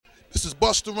This is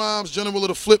Busta Rhymes, General of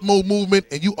the Flip Mode Movement,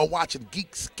 and you are watching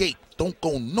Geekscape. Don't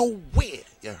go nowhere.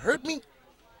 You heard me?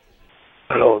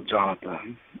 Hello,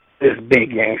 Jonathan. It's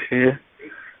Big Yanks here.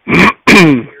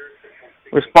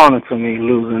 Responding to me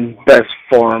losing best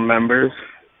forum members.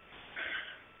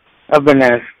 I've been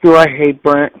asked, do I hate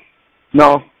Brent?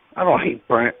 No, I don't hate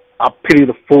Brent. I pity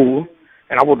the fool,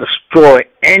 and I will destroy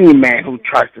any man who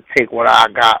tries to take what I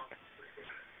got.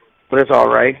 But it's all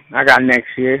right. I got next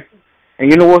year. And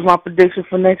you know what's my prediction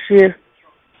for next year?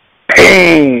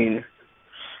 Pain.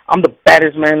 I'm the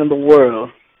baddest man in the world.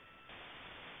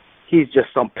 He's just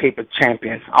some paper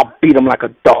champion. I'll beat him like a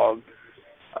dog.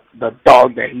 The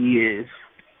dog that he is.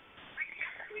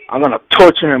 I'm going to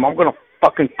torture him. I'm going to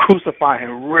fucking crucify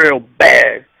him real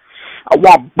bad. I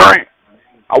want Brent.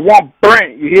 I want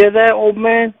Brent. You hear that, old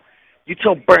man? You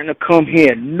tell Brent to come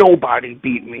here. Nobody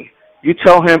beat me. You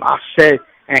tell him I said,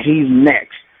 and he's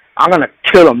next. I'm going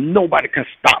to kill him. Nobody can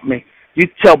stop me. You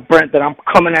tell Brent that I'm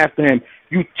coming after him.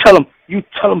 You tell him. You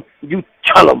tell him. You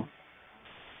tell him.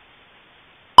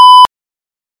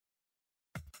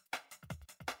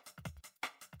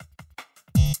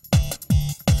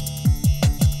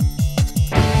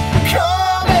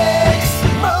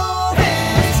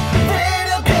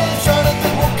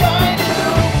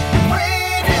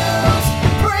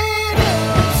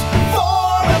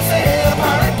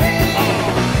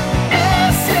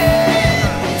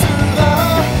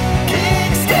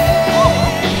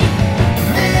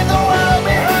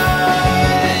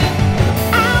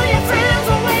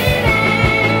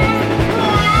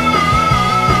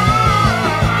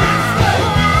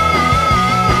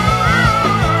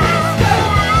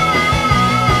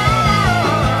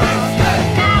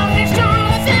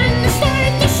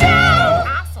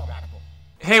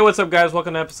 Hey, what's up, guys?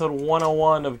 Welcome to episode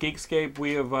 101 of Geekscape.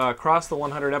 We have crossed the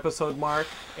 100 episode mark,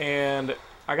 and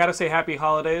I gotta say happy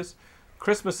holidays.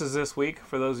 Christmas is this week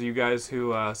for those of you guys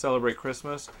who celebrate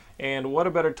Christmas, and what a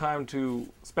better time to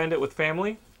spend it with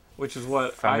family, which is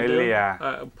what Familia.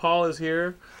 I do. Paul is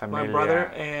here, Familia. my brother,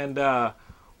 and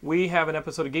we have an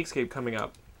episode of Geekscape coming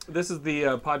up. This is the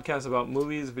podcast about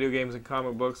movies, video games, and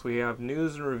comic books. We have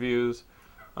news and reviews.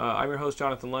 I'm your host,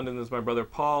 Jonathan London. This is my brother,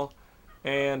 Paul.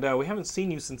 And we haven't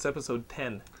seen you since episode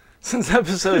 10. Since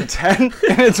episode 10?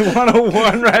 And it's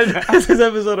 101 right now. This is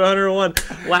episode 101.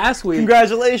 Last week...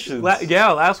 Congratulations.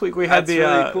 Last week we had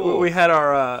really cool. we had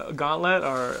our gauntlet,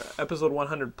 our episode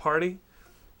 100 party.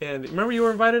 And remember you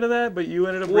were invited to that, but you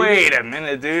ended up... Wait a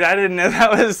minute, dude. I didn't know that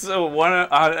was episode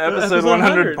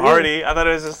 100 party. Yeah. I thought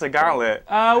it was just a gauntlet.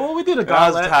 Well, we did a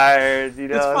gauntlet. I was tired,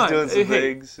 I was fine. doing some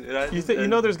Hey, things. You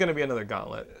know there's going to be another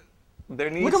gauntlet. There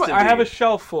needs Look to at be. I have a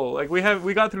shelf full. Like we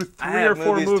got through three or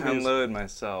four movies. to unload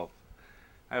myself.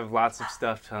 I have lots of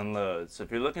stuff to unload. So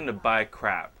if you're looking to buy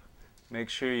crap, make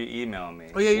sure you email me.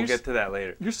 Oh, yeah, we'll get to that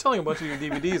later. You're selling a bunch of your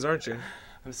DVDs, aren't you?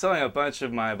 I'm selling a bunch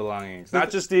of my belongings,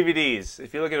 not just DVDs.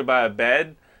 If you're looking to buy a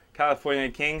bed, California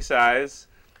king size,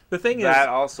 that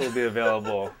also will be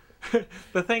available.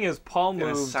 The thing is, Paul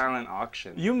moved. In a silent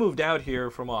auction. You moved out here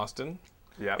from Austin.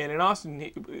 Yep. And in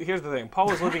Austin, here's the thing. Paul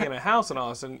was living in a house in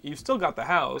Austin. You still got the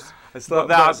house. I still have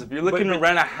the house. If you're looking to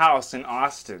rent a house in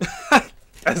Austin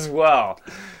as well,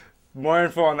 more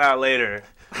info on that later.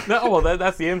 No, well,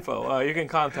 that's the info. You can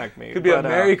contact me. Could be a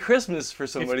Merry Christmas for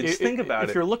somebody. Just think about it.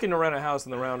 If you're looking to rent a house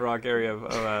in the Round Rock area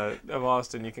of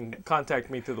Austin, you can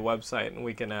contact me through the website, and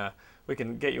we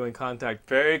can get you in contact.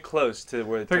 Very close to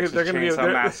where the Texas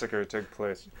Chainsaw Massacre took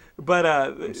place. But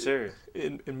I'm serious.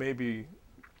 It may be.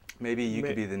 Maybe you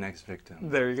could be the next victim.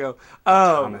 There you go.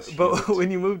 Thomas But Hewitt.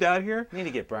 when you moved out here, you need to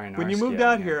get Brian. When you moved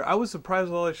out here, I was surprised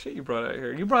with all the shit you brought out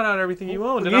here. You brought out everything you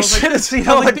owned. And you should have seen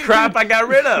all the crap I got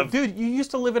rid of. Dude, you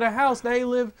used to live in a house. Now you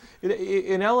live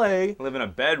in L.A. I live in a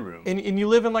bedroom. And you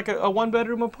live in like a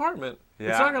one-bedroom apartment. Yeah.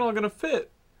 It's not all going to fit.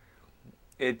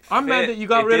 I'm mad that you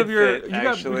got rid of your you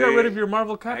got rid of your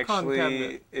Marvel Capcom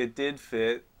cabinet. It did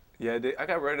fit. Yeah, I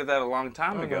got rid of that a long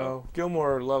time ago. No.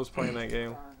 Gilmore loves playing that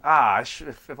game.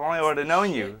 If only I would have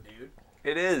known you.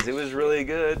 It is. It was really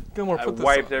good. Gilmore, I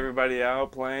wiped everybody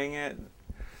out playing it.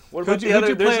 What about the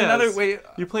other? There's another way.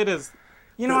 You played as.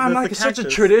 You know, I'm like such a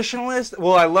traditionalist.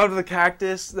 Well, I loved the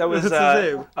cactus. That was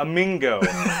Amingo.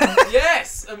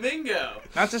 Yes, Amingo.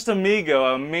 Not just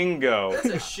Amigo, Amingo. That's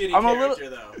a shitty character,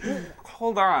 though.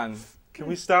 Hold on. Can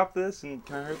we stop this and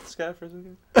can I hurt this guy for a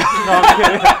second? No, I'm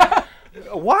kidding.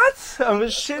 What? I'm a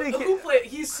shitty.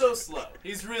 He's so slow.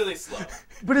 He's really slow.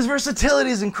 But his versatility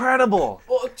is incredible.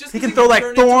 Well, just he can throw like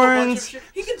thorns,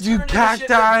 do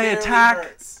cacti,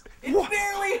 attack. It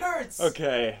barely hurts.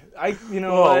 Okay, you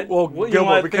know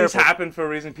what? Things happen for a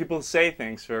reason. People say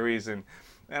things for a reason.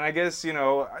 And I guess, you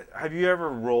know, have you ever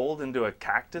rolled into a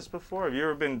cactus before? Have you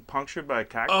ever been punctured by a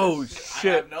cactus? Oh, I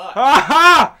shit. have not. Ha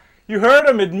ha! You heard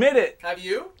him admit it. Have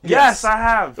you? Yes, I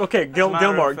have. Okay, As a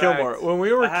matter of Gilmore. fact, When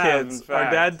we were I have, kids, in our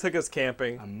fact. dad took us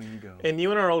camping. Amigo. And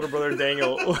you and our older brother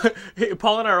Daniel,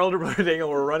 Paul and our older brother Daniel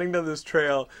were running down this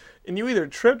trail, and you either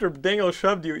tripped or Daniel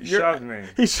shoved you. Shoved me.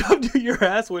 He shoved you. Your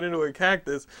ass went into a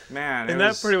cactus. Man, And it that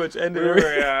was, pretty much ended We it.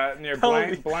 were near How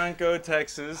old- Blanco,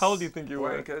 Texas. How old do you think you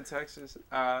were? Blanco, Texas.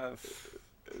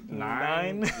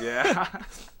 9? Yeah.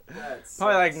 That's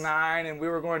Probably like 9, and we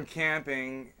were going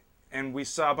camping, and we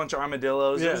saw a bunch of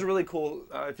armadillos. Yeah. It was really cool.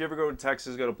 If you ever go to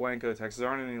Texas, go to Blanco, Texas. There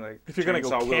aren't any like If you're gonna go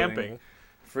chainsaw wielding camping,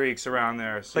 freaks around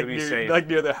there, so like be near, safe. like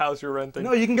near the house you're renting.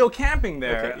 No, you can go camping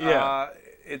there. Okay, yeah.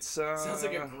 It's sounds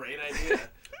like a great idea.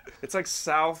 it's like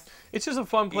south, It's just a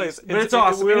fun place. but it's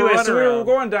awesome. We were Anyway, running so we were around.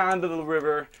 going down to the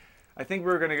river. I think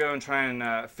we were gonna go and try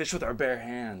and fish with our bare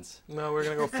hands. No, we're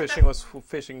gonna go fishing with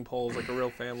fishing poles like a real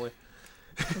family.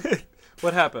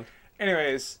 What happened?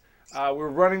 Anyways, we were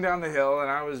running down the hill, and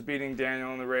I was beating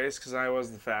Daniel in the race because I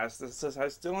was the fastest, as I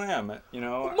still am. You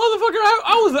know.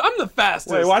 Motherfucker, I'm the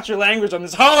fastest. Wait, watch your language on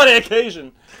this holiday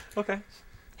occasion. Okay.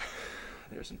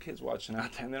 There's some kids watching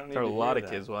out there, and they don't need There are to a lot hear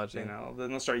of that, kids watching. You know, then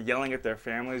they'll start yelling at their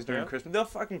families during Yeah. Christmas. They'll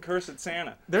fucking curse at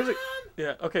Santa. There's a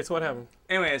yeah. Okay, so what happened?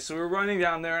 Anyway, so we were running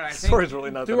down there, and I think Story's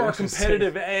really not through that our interesting.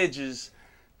 competitive edges.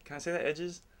 Can I say that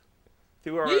edges?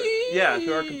 Through our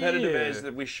through our competitive Yeah. edge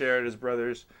that we shared as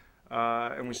brothers,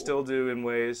 and we still do in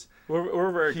ways.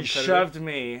 We're very He competitive. shoved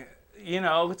me, you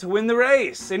know, to win the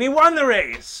race, and he won the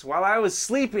race while I was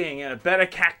sleeping in a bed of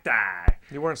cacti.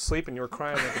 You weren't sleeping. You were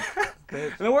crying like a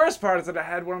bitch. And the worst part is that I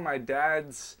had one of my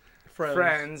dad's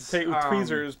friends, Take with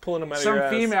tweezers, pulling them out of some your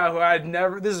ass. female who I'd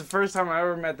never. This is the first time I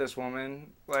ever met this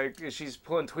woman. Like she's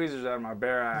pulling tweezers out of my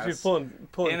bare ass. She's pulling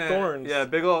In a- thorns. Yeah,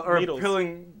 big old or needles.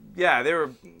 pulling. Yeah, they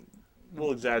were.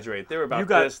 We'll exaggerate. They were about You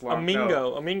got this long. a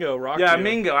Mingo. A Mingo rocked Yeah, you.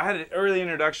 Mingo. I had an early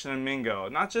introduction to Mingo,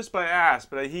 not just by ass,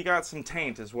 but he got some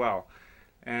taint as well,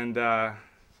 and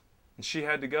she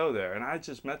had to go there. And I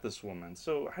just met this woman.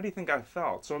 So how do you think I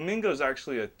felt? So Mingo's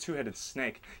actually a two-headed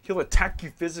snake. He'll attack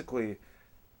you physically.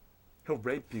 He'll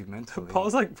rape you mentally.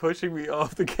 Paul's like pushing me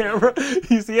off the camera.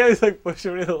 You see how he's like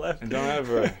pushing me to the left. And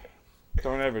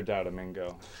don't ever doubt a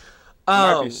Mingo. He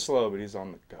might be Um, slow, but he's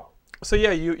on the go. so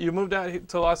yeah, you moved out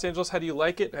to Los Angeles. How do you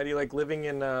like it? How do you like living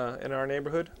in our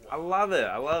neighborhood? I love it.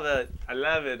 I love it. I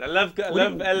love it. I love What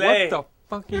LA. What the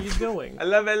fuck are you doing? I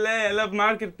love LA. I love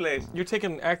Marketplace. You're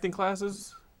taking acting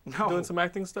classes? No. Doing some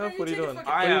acting stuff? Yeah, What are you you're doing?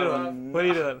 taking I What are you am doing? What are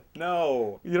you doing?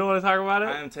 No. You don't want to talk about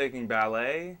I it? am taking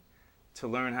ballet to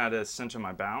learn how to center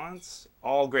my balance.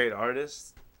 All great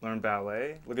artists learn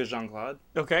ballet. Look at Jean-Claude.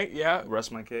 Okay, yeah.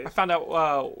 Rest my case. I found out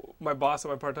my boss at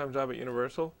my part-time job at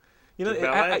Universal. You know, Did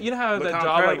ballet? you know how Look that how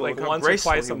job incredible, like look how once or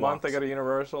graceful twice he a month I walks. go to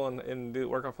Universal and do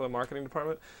work for the marketing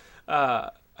department.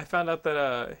 I found out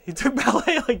that he took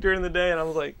ballet like during the day, and I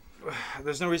was like,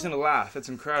 There's no reason to laugh. It's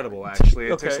incredible, actually.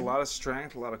 It takes Okay. a lot of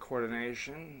strength, a lot of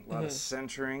coordination, a lot of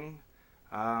centering.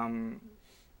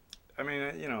 I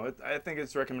mean, you know, I think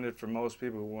it's recommended for most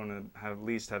people who want to have at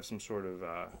least have some sort of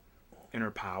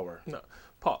inner power. no,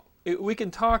 Paul. We can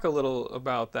talk a little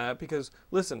about that because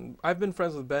listen, I've been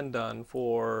friends with Ben Dunn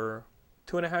for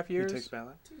 2.5 He years. takes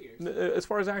ballet? 2 years. As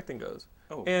far as acting goes.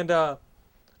 Oh. And I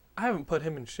haven't put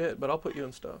him in shit, but I'll put you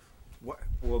in stuff. What?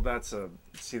 Well, that's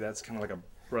kind of like a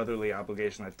brotherly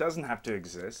obligation that doesn't have to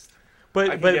exist. I But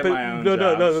can but get but my own no.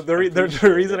 jobs. The I reason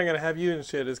appreciate I'm gonna have you in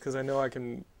shit is because I know I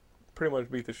can pretty much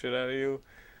beat the shit out of you.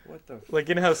 What the? Like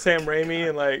you know how Sam Raimi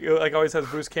and like always has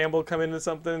Bruce Campbell come into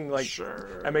something and, like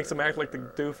Sure. I makes him act like the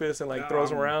doofus and like No,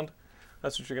 those him I'm- around.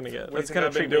 That's what you're gonna get. What That's do the you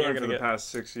kind think of I've been treatment you're doing for gonna the get. past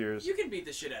 6 years? You can beat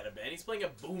the shit out of Ben. He's playing a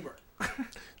boomer.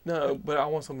 No, but I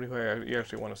want somebody who you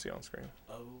actually want to see on screen.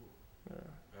 Oh.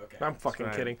 Okay. I'm fucking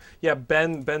right. kidding. Yeah,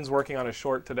 Ben's working on a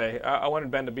short today. I wanted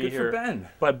Ben to be Good here. for Ben.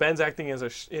 But Ben's acting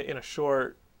as in a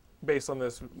short based on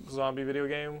this zombie video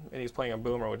game, and he's playing a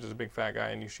boomer, which is a big fat guy,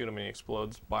 and you shoot him and he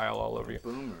explodes bile all over you.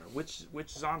 Boomer. Which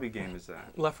zombie game is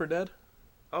that? Left 4 Dead?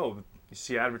 Oh, you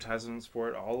see advertisements for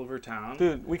it all over town.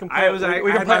 Dude, we can I play. was- we I can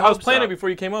had play. my I was hopes playing up. it before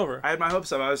you came over. I had my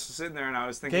hopes up. I was sitting there and I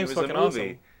was thinking Game's it was a fucking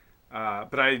movie.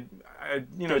 But I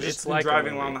you know, Dude, just it's been like a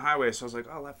driving movie. along the highway, so I was like,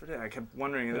 oh, Left 4 Dead. I kept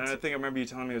wondering, and then I think I remember you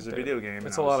telling me it was a video game.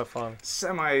 It's and a I lot was of fun.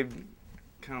 Semi,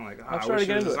 kind of like, I'll I try wish to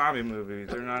get it was a into it. zombie movie.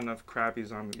 There are not enough crappy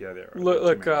zombie. Yeah, there are.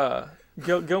 Look, There are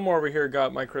too many. Gilmore over here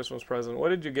got my Christmas present. What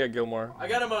did you get, Gilmore? I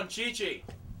got him on Chi-Chi.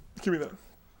 Give me that.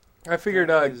 I figured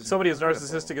That is somebody as incredible.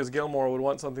 narcissistic as Gilmore would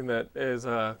want something that is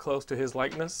close to his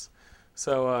likeness.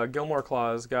 So Gilmore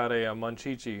Claus got a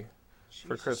Munchichi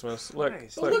for Jesus Christmas. Look,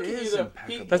 Christ, But look. look at It you is though.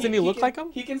 impeccable. Doesn't he look can, like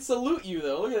him? He can salute you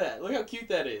though. Look at that. Look how cute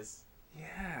that is. Yeah,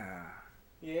 Yeah.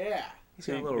 Yeah. He's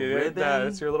got a See, little yeah, ribbon.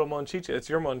 It's your little Monchichi. It's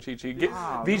your Monchichi.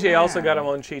 Oh, VJ also got a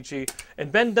man. Monchichi.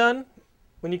 And Ben Dunn,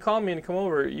 when you call me and come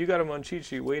over, you got a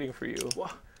Monchichi waiting for you.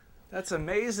 Wow, that's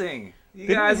amazing. You Didn't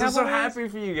we guys, I'm have so one of those? happy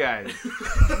for you guys.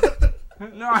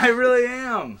 No, I really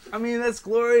am. I mean, that's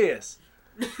glorious.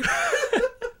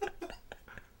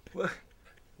 What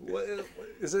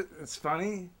is it? It's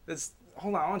funny.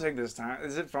 Hold on. I want to take this time.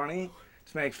 Is it funny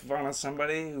to make fun of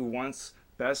somebody who wants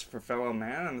best for fellow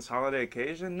man on this holiday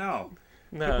occasion? No.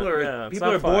 No, People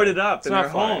are boarded up It's in not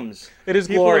their fun. homes. It is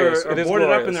People glorious. are It is boarded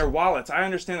up in glorious. their wallets. I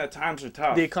understand that times are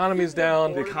tough. The economy's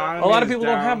down. The A economy lot of is people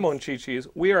don't have down. Monchichis.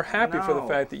 We are happy for the No.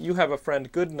 fact that you have a friend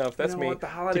good enough, that's you know me, what? The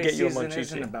to holiday get you a season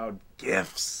isn't Monchichi. about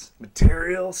gifts,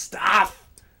 material stuff.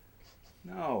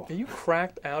 No. Are you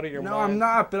cracked out of your No, mind? I'm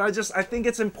not. But I think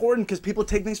it's important because people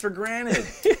take things for granted.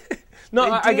 No,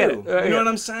 They I get do. it. You know what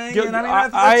I'm saying? Gil- And I mean, I-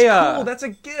 that's cool. That's a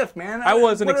gift, man. I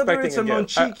wasn't Whether expecting it's a a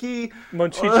gift. Monchichi,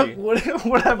 Monchichi.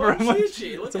 whatever.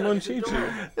 Monchichi. Look It's a at it. It's Monchichi.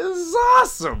 adorable. This is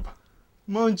awesome.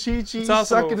 Monchichi It's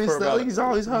also sucking his for thumb. about- He's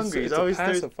always hungry. It's He's a always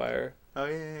thirsty. pacifier. Oh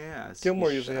yeah.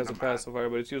 Gilmore usually has a pacifier,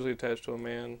 but it's usually attached to a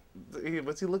man.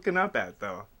 What's he looking up at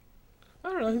though? I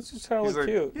don't know. He's just trying to He's look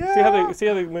like, cute. yeah. See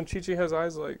how the Monchichi has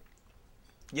eyes like.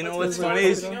 You know What's what's funny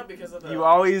this is looking up because of the- you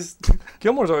always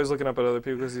Gilmore's always looking up at other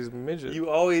people because he's a midget. you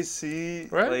always see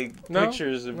Right? like No?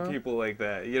 pictures of No. people like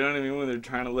that. You know what I mean? When they're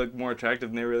trying to look more attractive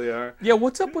than they really are. Yeah,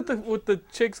 what's up with the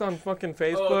chicks on fucking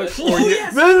Facebook? that's- Or oh, you-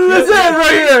 yes. That's it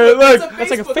right here. Look, That's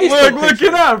like a Facebook Facebook picture. picture. look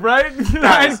it up, right?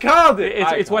 I called it.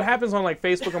 It's what happens on like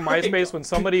Facebook or MySpace when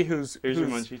somebody who's Here's your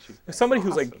Monchichi. somebody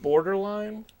who's like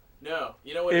borderline. No,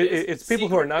 you know what it is? It's people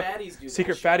who are not Secret fatties do that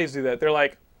secret shit. fatties do that. They're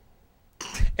like,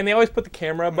 and they always put the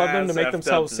camera above them to That's make effed up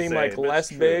themselves to seem say, like but it's less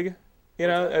true. big. You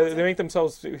know, What's that? they make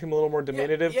themselves seem a little more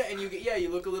diminutive. Yeah, and you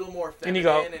look a little more And you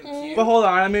feminine go, and cute. But hold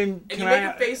on, I mean, and can you I?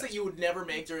 make a face that you would never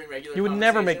make during regular You would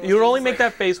never make. conversation, You would which only is make like-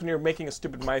 that face when you're making a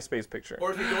stupid MySpace picture.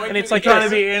 Or if you're going And it's through like the trying air-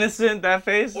 to be innocent. That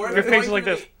face. Or if Your you're face going is like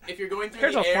through this. If you're going through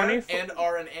Here's the what's air funny. and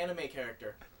are an anime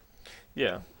character.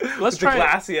 Yeah. With Let's the try.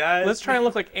 glassy eyes. Let's try and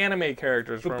look like anime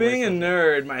characters. But for being a MySpace.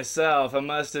 nerd myself, I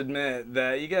must admit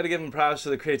that you got to give them props for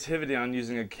the creativity on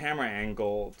using a camera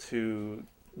angle to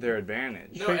their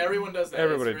advantage. No, everyone does that.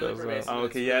 Everybody it's really does that. pervasive, Oh, and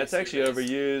okay, yeah, really it's actually stupid.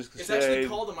 overused. It's actually Say,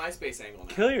 called a MySpace angle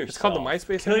now. kill yourself. It's called the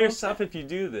MySpace Kill angle? yourself if you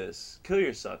do this. Kill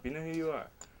yourself. You know who you are.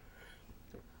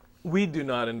 We do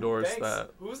not endorse Thanks. that.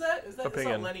 Who's that? Is that it's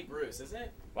opinion. not Lenny Bruce, isn't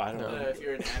it? Well, I don't No. know. If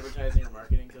you're in advertising or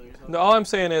marketing, kill yourself. No, all I'm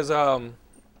saying is,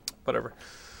 whatever.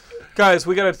 Guys,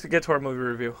 we got to get to our movie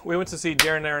review. We went to see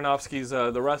Darren Aronofsky's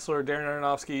The Wrestler. Darren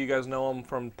Aronofsky, you guys know him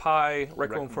from Pi,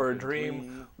 Requiem for a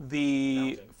Dream,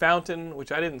 The Fountain,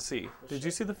 which I didn't see. Did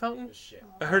you see The Fountain? Just shit.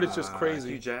 I heard it's just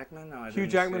crazy. Hugh Jackman? No, I Hugh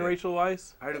didn't Jackman, see it. Rachel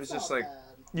Weisz. I heard it was It's just not like bad.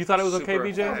 You thought it was okay, Super BJ?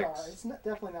 It's effects. alright. It's not,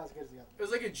 definitely not as good as the other. It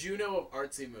was like a Juno of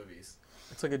artsy movies.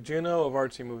 It's like a Juno of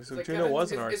artsy movies. So It's like Juno kinda,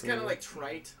 was an it's, artsy It's kind of movie. like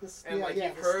trite, This- and yeah, like yeah,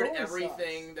 you've the heard story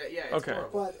everything sucks. that. Yeah, it's Okay.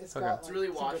 horrible. But it's Okay. got, It's like, really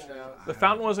some good washed ideas. out. The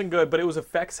Fountain wasn't good, but it was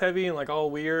effects heavy and like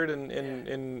all weird and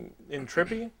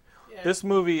trippy. Yeah, This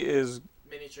movie is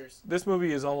miniatures.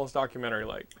 almost documentary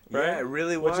like, right? Yeah, it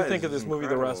really was. What'd you think of It this was movie,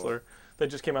 The incredible. Wrestler, that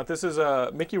just came out? This is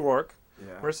Mickey Rourke,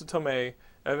 Yeah. Marissa Tomei,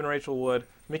 Evan Rachel Wood.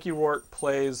 Mickey Rourke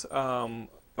plays the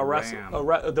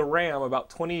Ram. the Ram about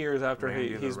 20 years after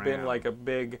Randy the he's been Ram. like a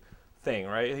big thing,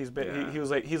 right? He's been Yeah. he was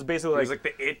basically He was like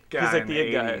like the it guy. he's like in the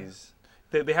it guy. 80s.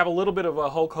 they have a little bit of a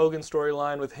Hulk Hogan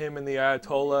storyline with him and the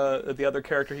Ayatollah, the other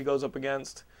character he goes up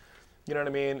against. You know what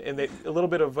I mean? And a little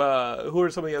bit of who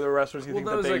are some of the other wrestlers you think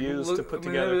that they used to put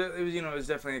together? It was, it was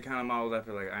definitely kind of modeled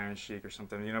after like Iron Sheik or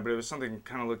something, but it was something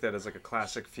kind of looked at as like a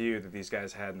classic feud that these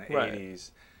guys had in the Right.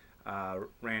 80s.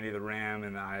 Randy the Ram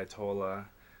and the Ayatollah,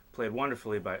 played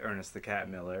wonderfully by Ernest the Cat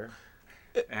Miller.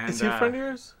 And, Is he a friend of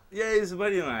yours? Yeah, he's a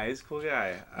buddy of mine. He's a cool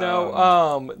guy.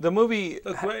 No, the movie.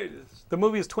 the greatest. The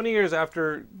movie is 20 years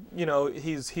after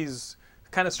he's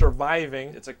kind of surviving.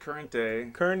 It's a current day.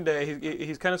 Current day,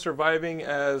 he's kind of surviving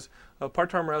as a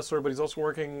part-time wrestler, but he's also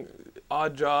working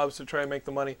odd jobs to try and make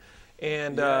the money.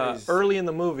 And Yeah, he's- early in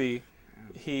the movie,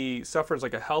 he suffers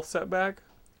like a health setback,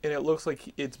 and it looks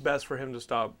like it's best for him to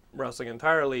stop wrestling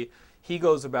entirely. He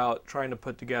goes about trying to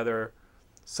put together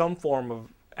some form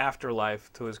of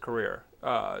afterlife to his career,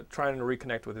 trying to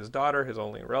reconnect with his daughter, his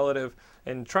only relative,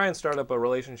 and try and start up a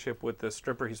relationship with this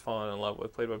stripper he's fallen in love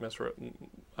with, played by Marissa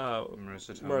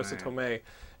Tomei. Marissa Tomei.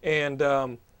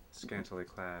 And Scantily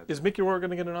clad. is Mickey Rourke going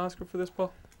to get an Oscar for this,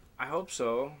 Paul? I hope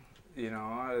so.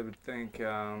 I would think.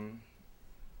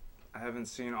 I haven't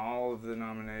seen all of the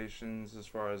nominations as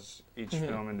far as each Mhm,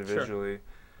 film sure. individually,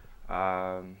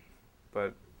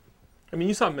 but I mean,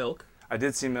 you saw Milk. I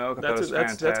did see Milk. I thought it was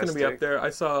That's fantastic. going to be up there. I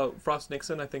saw Frost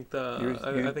Nixon. I think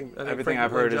I think everything Frank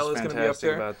I've heard is Langella's gonna be up fantastic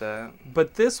there. about that.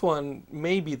 But this one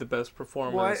may be the best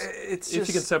performance. Well, it's if you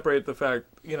can just separate the fact,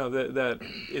 that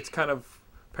it's kind of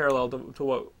parallel to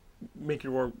what Mickey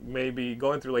Rourke may be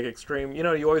going through, like extreme.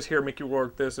 You always hear Mickey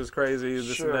Rourke, this is crazy,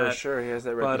 this and that. Sure, he has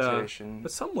that But, reputation.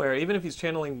 But somewhere, even if he's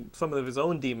channeling some of his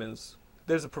own demons,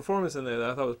 there's a performance in there that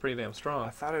I thought was pretty damn I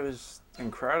strong. thought it was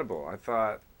incredible. I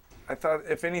thought,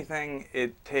 if anything,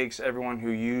 it takes everyone who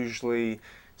usually,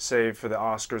 say for the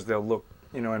Oscars, they'll look,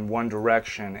 in one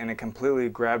direction, and it completely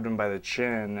grabbed him by the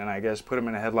chin, and I guess put him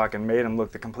in a headlock and made him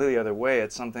look the completely other way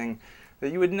at something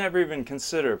that you would never even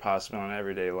consider possible in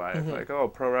everyday life. Like, oh,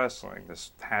 pro wrestling,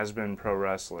 this has-been pro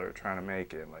wrestler trying to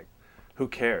make it. Like, who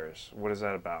cares? What is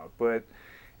that about? But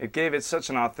it gave it such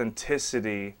an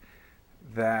authenticity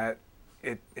that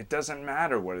it doesn't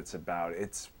matter what it's about.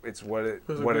 It's what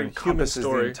encompasses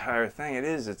the entire thing. It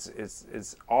is.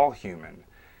 It's all human.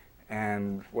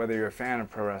 And whether you're a fan of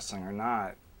pro wrestling or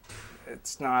not,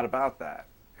 it's not about that.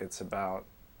 It's about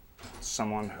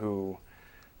someone who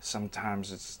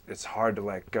sometimes it's hard to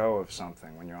let go of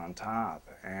something when you're on top,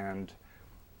 and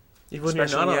Even when you're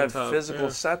especially not when you on have top, physical yeah.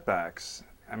 setbacks.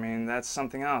 I mean, that's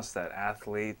something else that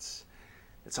athletes.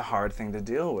 It's a hard thing to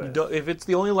deal with. If it's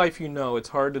the only life you know, it's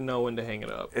hard to know when to hang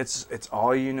it up. It's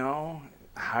all you know.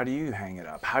 How do you hang it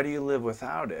up? How do you live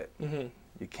without it? Mm-hmm.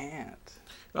 You can't.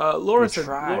 Laura You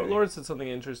try. said something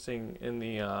interesting in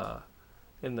the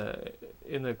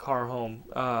car home.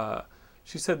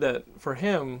 She said that for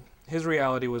him, his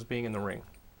reality was being in the ring.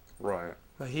 Right.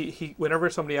 He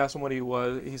whenever somebody asked him what he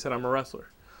was, he said, "I'm a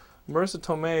wrestler." Marissa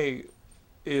Tomei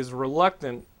is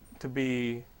reluctant to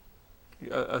be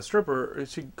a stripper.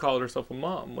 She called herself a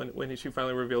mom when she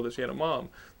finally revealed that she had a mom.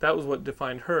 That was what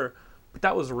defined her, but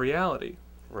that was a reality.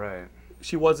 Right.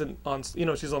 She wasn't on.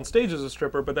 She's on stage as a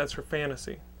stripper, but that's her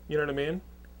fantasy. You know what I mean?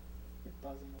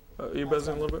 You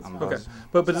buzzing a little bit? I'm Okay. buzzing.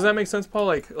 But does that make sense, Paul?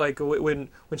 Like when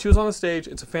she was on the stage,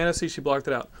 it's a fantasy. She blocked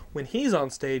it out. When he's on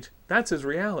stage, that's his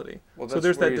reality. Well, So that's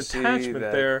there's where that you see detachment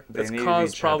that there they that's needed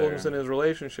caused each problems other. in his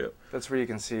relationship. That's where you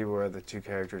can see where the two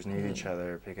characters need each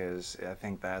other, because I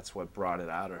think that's what brought it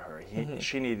out of her.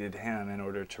 She needed him in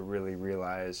order to really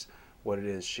realize what it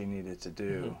is she needed to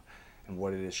do and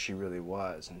what it is she really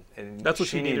was. And That's what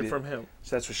she needed from him.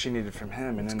 So that's what she needed from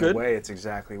him. And in good. a way, it's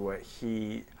exactly what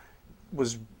he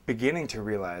was beginning to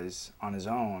realize on his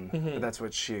own. But that's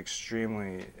what she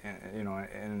extremely,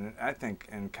 and I think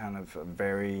in kind of a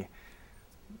very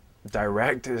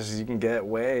direct as you can get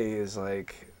way is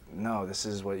like, no, this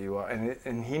is what you are.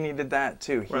 And he needed that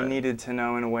too. He needed to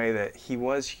know in a way that he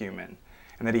was human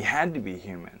and that he had to be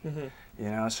human.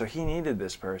 So he needed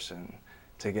this person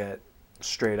to get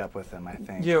straight up with him, I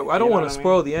think. Yeah, I don't want to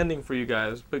spoil the ending for you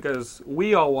guys because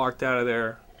we all walked out of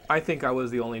there. I think I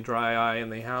was the only dry eye in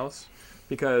the house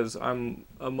because I'm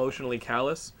emotionally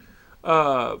callous.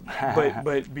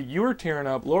 But you were tearing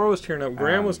up. Laura was tearing up.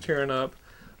 Graham was tearing up.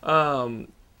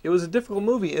 It was a difficult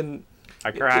movie, and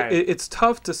I cried. It's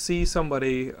tough to see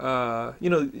somebody,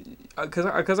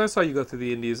 because I saw you go through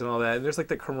the indies and all that, and there's like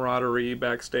the camaraderie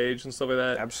backstage and stuff like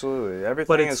that. Absolutely,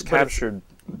 everything is captured,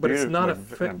 but it's not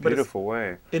in a beautiful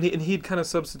way. And he'd kind of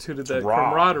substituted that raw.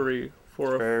 camaraderie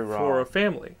for raw. a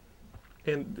family,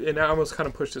 and I almost kind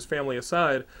of pushed his family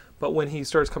aside. But when he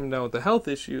starts coming down with the health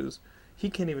issues, he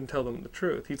can't even tell them the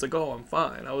truth. He's like, "Oh, I'm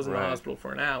fine. I was in the hospital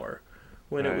for an hour,"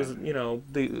 when it was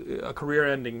a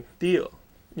career-ending deal.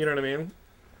 You know what I mean?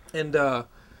 And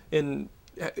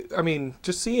I mean,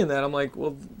 just seeing that, I'm like,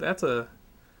 well, that's a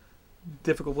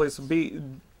difficult place to be.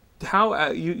 How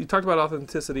you talked about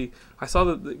authenticity. I saw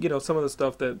that some of the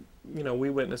stuff that we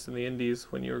witnessed in the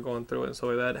indies when you were going through it and stuff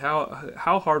like that.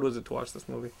 How hard was it to watch this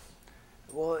movie?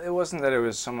 Well, it wasn't that it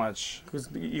was so much. Because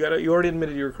you already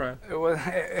admitted you were crying. It was,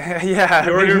 yeah.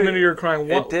 You already admitted you were crying.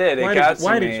 It did. It got to me.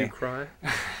 Why did you cry?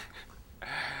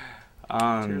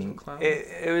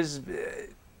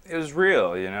 It was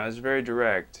real, it was very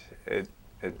direct. It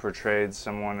portrayed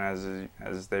someone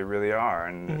as they really are,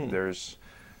 and there's,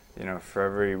 for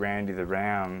every Randy the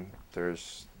Ram,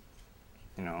 there's,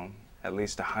 at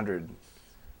least 100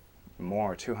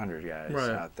 more, 200 guys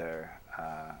out there,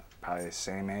 probably the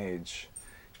same age,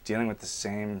 dealing with the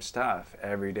same stuff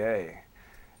every day,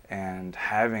 and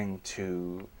having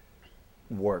to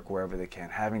work wherever they can,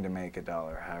 having to make a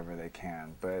dollar however they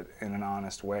can, but in an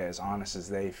honest way, as honest as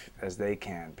they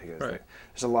can, because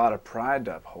there's a lot of pride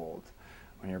to uphold.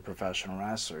 When you're a professional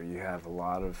wrestler, you have a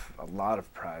lot of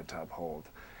pride to uphold,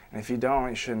 And if you don't,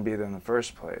 you shouldn't be there in the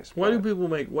first place. Why do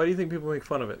But you think people make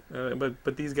fun of it?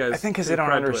 But these guys, I think because they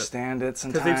don't understand it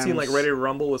sometimes. Because they've seen like Ready to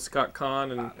Rumble with Scott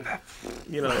Conn and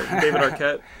David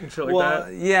Arquette and shit like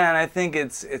that. Yeah, and I think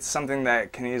it's something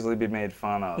that can easily be made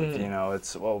fun of. Mm-hmm. You know,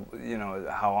 it's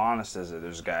how honest is it?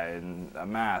 There's a guy in a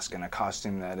mask and a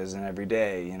costume that isn't every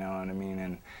day. You know what I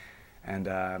mean?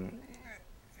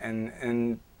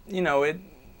 And you know,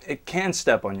 it can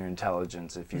step on your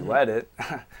intelligence if you Mm-hmm. let it.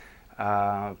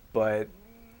 But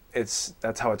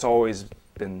that's how it's always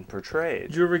been portrayed.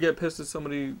 Did you ever get pissed at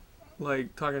somebody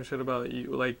like talking shit about you,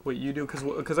 like what you do?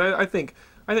 Because I think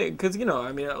because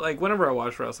I mean, like whenever I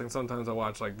watch wrestling, sometimes I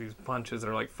watch like these punches that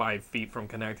are like 5 feet from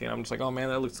connecting. I'm just like, oh man,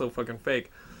 that looks so fucking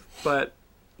fake. But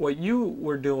what you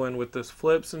were doing with this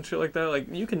flips and shit like that, like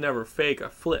you can never fake a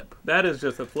flip. That is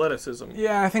just athleticism.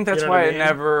 Yeah, I think that's You know why what I it mean?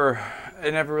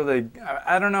 never really.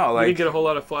 I don't know. Like You get a whole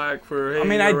lot of flack for, hey, I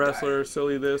mean, you're a wrestler,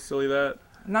 silly this, silly that.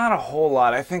 not a whole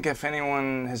lot. I think if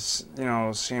anyone has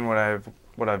seen what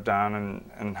I've done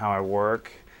and how I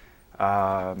work,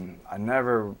 I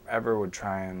never ever would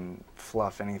try and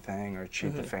fluff anything or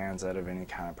cheat the fans out of any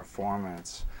kind of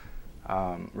performance,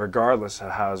 regardless of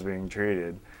how I was being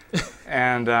treated.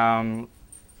 And I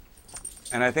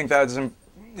think that's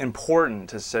important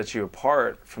to set you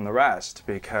apart from the rest,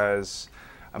 because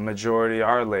a majority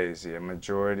are lazy. A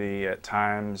majority at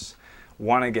times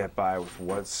want to get by with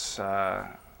what's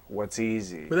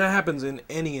easy. But that happens in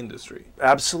any industry.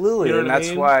 Absolutely, You know and what I that's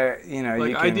mean? why Like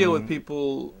you can, I deal with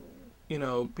people,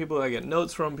 people that I get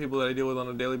notes from, people that I deal with on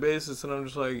a daily basis, and I'm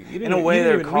just like, you didn't. in a way you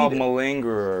didn't they're even called read it,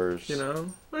 malingerers.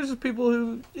 There's just people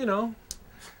who,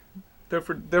 they're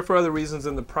for other reasons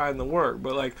than the pride in the work.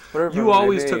 But like, Whatever you it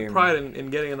always may took be. pride in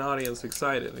getting an audience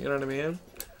excited. You know what I mean?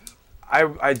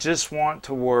 I just want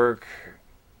to work,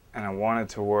 and I wanted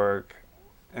to work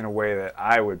in a way that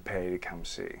I would pay to come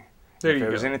see. There If you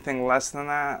it was go. anything less than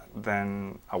that,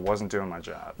 then I wasn't doing my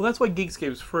job. Well, that's why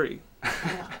Geekscape's free.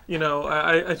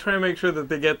 I try to make sure that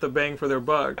they get the bang for their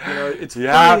buck. It's You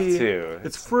free. have to.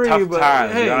 It's free, tough but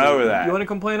times. hey, You're not over that. you want to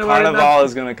complain about it? Carnival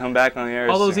is going to come back on the air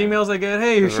All those soon. emails I get,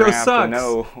 hey, your We're show gonna have to sucks.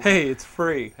 know. Hey, it's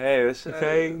free. Hey, this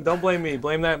Okay, don't blame me.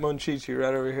 Blame that Monchichi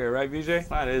right over here, right, VJ? it's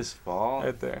not his fault.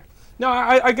 Right there. No,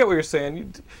 I get what you're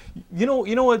saying. You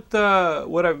know what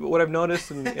I've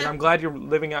noticed, and I'm glad you're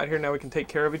living out here now. We can take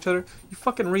care of each other. You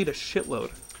fucking read a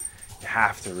shitload, You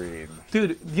have to read.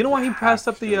 dude. You know why he passed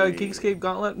up the to read. Geekscape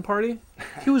Gauntlet party?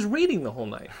 He was reading the whole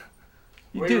night.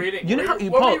 What were Dude, you reading? You know What how,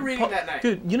 were Paul, you reading Paul- that night?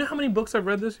 Dude, you know how many books I've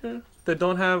read this year that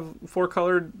don't have 4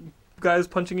 colored guys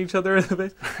punching each other in the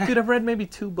face? Dude, I've read maybe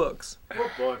 2 books.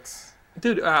 What books?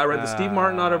 Dude, I read the Steve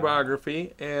Martin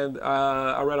autobiography, and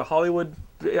I read a Hollywood.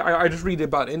 I just read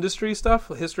about industry stuff,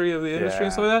 history of the industry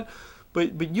and stuff like that.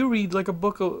 But you read like a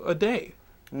book a day.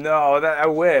 No, that I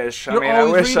wish. You're I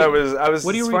always wish I reading. was.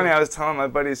 What are you It's funny. reading? I was telling my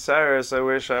buddy Cyrus. I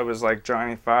wish I was like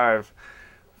Johnny Five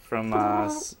from What are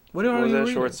was you that,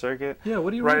 reading? Short Circuit. Yeah,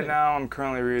 what are you Right reading? now, I'm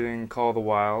currently reading Call of the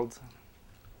Wild.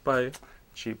 By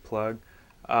Cheap plug.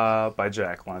 By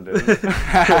Jack London.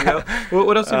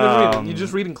 what else have you been reading? You Um,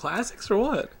 just reading classics or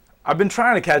what? I've been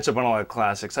trying to catch up on all the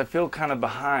classics. I feel kind of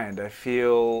behind. I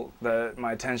feel that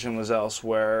my attention was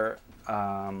elsewhere,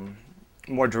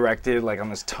 more directed, like on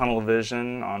this tunnel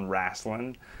vision on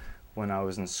wrestling when I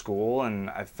was in school, and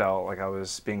I felt like I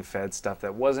was being fed stuff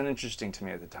that wasn't interesting to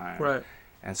me at the time. Right.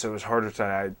 And so it was harder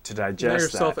to digest Now you're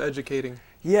that. self-educating.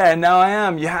 Yeah, now I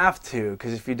am. You have to,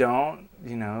 because if you don't,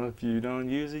 if you don't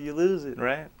use it, you lose it,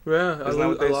 right? Yeah, Isn't that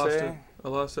what they lost say? it. I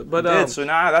lost it. But I did, so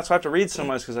now that's why I have to read so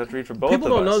much, because I have to read for both people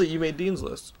of us. don't know that you made Dean's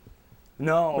List.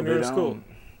 No, when they you were in don't.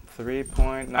 school.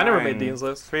 3.9. I never made Dean's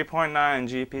List. 3.9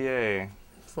 GPA.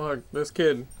 Fuck, this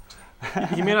kid.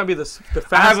 He may not be the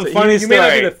fastest. I have a funny you may not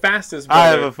be story. the fastest brother, I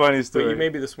have a funny but story. you may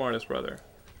be the smartest brother.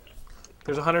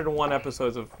 There's 101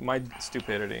 episodes of my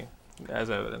stupidity as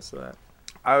evidence of that.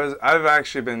 I've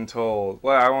actually been told,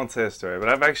 well, I won't say a story, but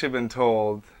I've actually been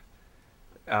told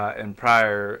in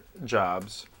prior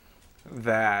jobs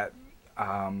that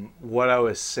what I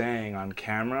was saying on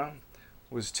camera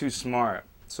was too smart,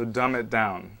 so dumb it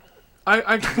down.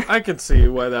 I could see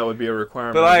why that would be a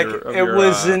requirement. But like, of it your,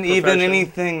 wasn't even profession.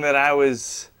 anything that I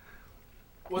was.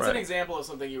 What's Right. an example of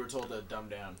something you were told to dumb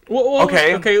down? Well,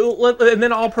 Okay. Okay, and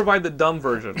then I'll provide the dumb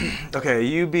version. Okay,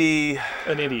 you be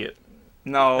An idiot.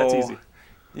 no. That's easy.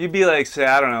 You be like, say,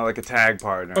 I don't know, like a tag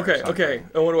partner. or Okay, something. okay.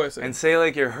 And what do I say? And say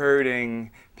like you're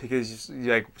hurting because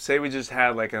like say we just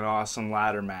had like an awesome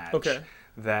ladder match. Okay.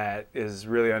 That is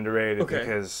really underrated Okay.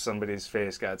 because somebody's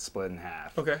face got split in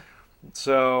half. Okay.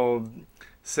 So,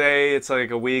 say it's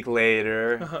like a week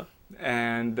later, Uh-huh.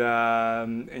 and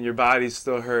your body's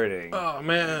still hurting. Oh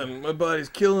man, my body's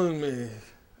killing me.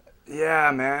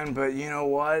 Yeah, man, but you know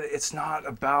what? It's not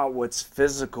about what's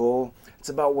physical. It's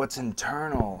about what's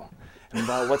internal and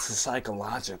about what's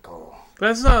psychological.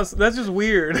 That's just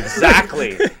weird.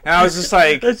 Exactly. And I was just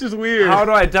like, That's just weird. how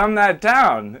do I dumb that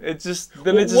down? It just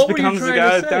then Well, it just what were you becomes the trying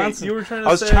guy to that say? dances. You were trying to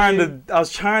I was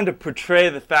say- trying to portray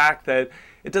the fact that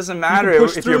it doesn't matter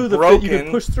push if through you're the broken. you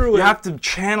can push through You it. have to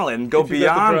channel it and go If you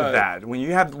got the beyond drive. that.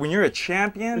 When you're a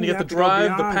champion, And you got have the to go drive,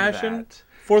 the beyond passion. that.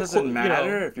 Fourth Doesn't qu- you know.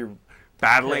 matter if you're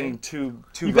battling Okay. two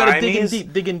You gotta dig in rhymies.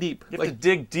 deep. Dig in deep. You have to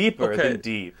dig deeper okay. than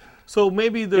deep. So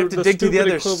maybe the You have to dig to the stupid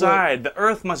other equivalent- side. The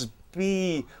earth must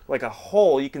be like a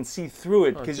hole. You can see through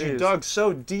it because you geez. dug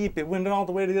so deep. It went all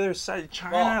the way to the other side.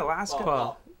 China, Paul, Alaska.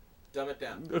 Paul, dumb it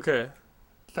down. Okay.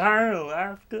 Sorry,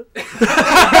 Alaska.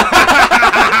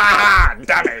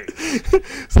 Damn it.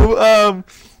 So,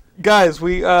 guys,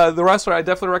 The Wrestler, I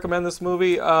definitely recommend this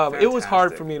movie. It was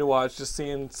hard Fantastic. for me to watch, just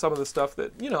seeing some of the stuff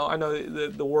that, I know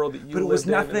the world that you But it was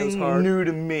lived in, and it was nothing hard. new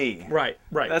to me. Right.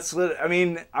 That's I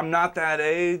mean, I'm not that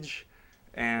age,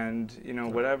 and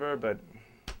whatever. But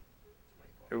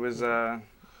it was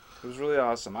really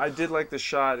awesome. I did like the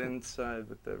shot inside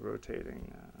with the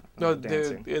rotating. No,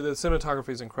 dancing. the cinematography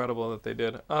is incredible that they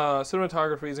did.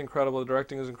 Cinematography is incredible. The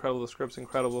directing is incredible. The script's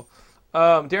incredible.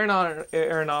 Darren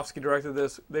Aronofsky directed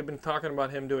this. They've been talking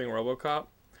about him doing RoboCop.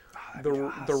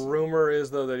 The rumor is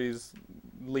though that he's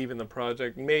leaving the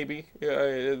project. Maybe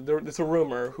it's a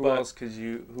rumor. Who but else could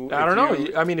you? I don't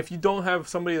know. I mean, if you don't have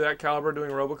somebody of that caliber doing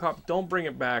RoboCop, don't bring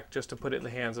it back just to put it in the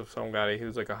hands of some guy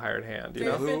who's like a hired hand. You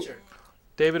David know, Fincher.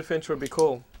 David Fincher would be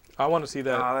cool. I want to see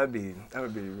that. that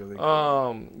would be really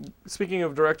cool. Speaking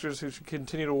of directors who should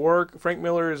continue to work, Frank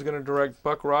Miller is going to direct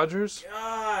Buck Rogers.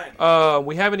 God.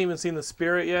 We haven't even seen The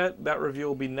Spirit yet. That review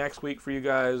will be next week for you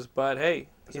guys. But hey,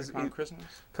 Is it on Christmas?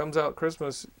 comes out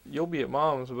Christmas. You'll be at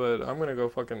Mom's, but I'm gonna go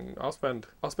fucking. I'll spend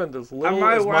as might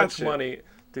little watch much it. money,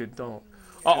 dude. Don't.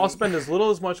 I'll spend as little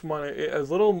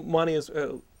money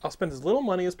I'll spend as little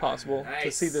money as possible to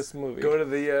Nice. see this movie. Go to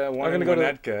the one I'm in gonna go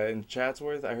to- Winnetka in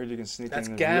Chatsworth. I heard you can sneak That's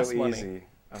in gas real money. easy.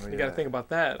 Oh, You got to think about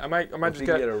that. I might If just you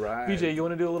get get a ride. BJ. You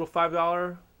want to do a little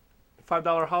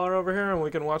 $5 holler over here, and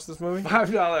we can watch this movie.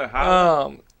 $5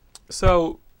 house.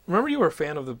 So remember you were a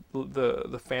fan of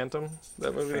the Phantom,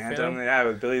 that movie, The Phantom, Phantom. yeah,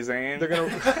 with Billy Zane. They're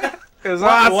gonna. It was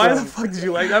Why the awesome. fuck did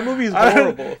you like that movie? Is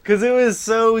horrible. Because it was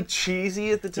so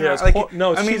cheesy at the time. Yeah, it's like,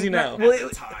 no, it's cheesy now. Well, At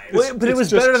the time. but it it's was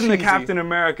just better than the cheesy. Captain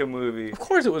America movie. Of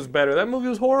course, it was better. That movie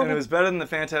was horrible. And it was better than the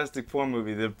Fantastic Four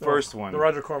movie, the first one. The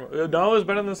Roger Corman. No, it was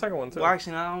better than the second one too. Well,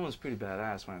 actually, that one was pretty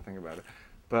badass when I think about it.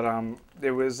 But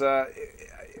it was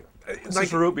This like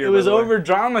is root beer, it was by the way. over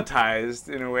dramatized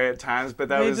in a way at times, but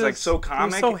that They was like just- so it was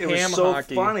comic. so It was ham so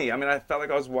hockey. funny. I mean, I felt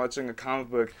like I was watching a comic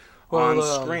book Well,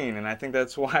 on screen, and I think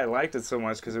that's why I liked it so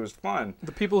much because it was fun.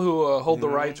 The people who hold the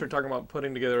You know? rights are talking about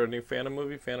putting together a new Phantom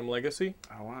movie, Phantom Legacy.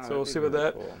 Oh wow! So we'll that'd see be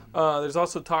about that. really cool. There's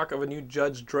also talk of a new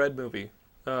Judge Dredd movie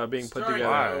being put Starring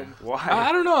together. Why?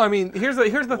 I don't know. I mean, here's the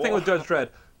thing with Judge Dredd.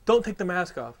 Don't take the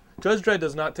mask off. Judge Dredd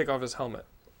does not take off his helmet.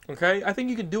 Okay? I think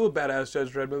you can do a badass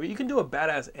Judge Dredd movie. You can do a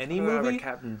badass any What about movie.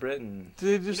 Captain Britain.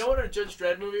 They You just, know what a Judge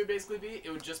Dredd movie would basically be?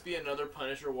 It would just be another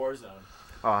Punisher Warzone.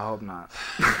 Oh, I hope not.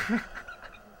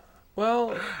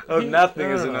 well, Oh, nothing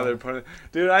I is don't know. another Punisher.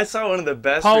 Dude, I saw one of the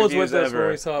best Paul was reviews with us ever when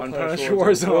we saw on Punisher Punisher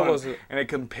Warzone. Warzone. What was it? And it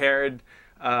compared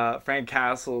Frank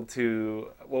Castle to,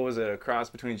 what was it, a cross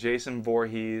between Jason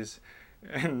Voorhees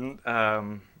and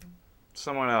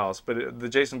someone else. But the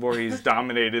Jason Voorhees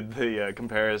dominated the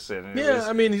comparison. And it yeah, was,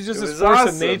 I mean, he's just it this was force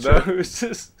awesome, of nature. though. It was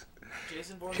just...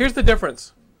 Jason Bourne. Here's the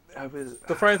difference. I was...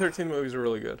 The Friday the 13th movies are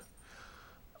really good.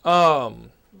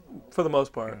 For the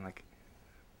most part. like,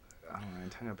 I don't know,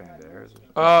 Antonio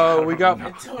Banderas. We got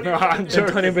Antonio I'm Banderas.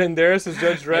 joking. Antonio Banderas as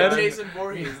Judge And Dredd. Jason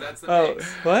Voorhees. That's the Oh,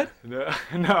 mix. what? No,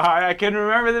 I couldn't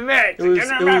remember the mix. It was, I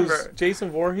couldn't remember. it was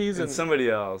Jason Voorhees And and somebody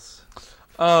else.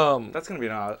 um, That's gonna be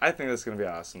I think that's gonna be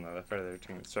awesome though. The Friday the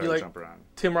 13th. Sorry You to like- jump around.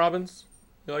 Tim Robbins.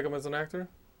 You like him as an actor?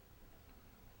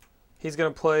 He's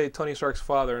gonna play Tony Stark's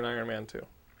father in Iron Man 2.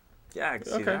 Yeah, I can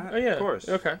see Okay. that. Oh, yeah. Of course.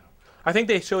 Okay. I think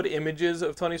they showed images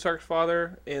of Tony Stark's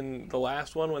father in the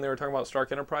last one when they were talking about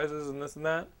Stark Enterprises and this and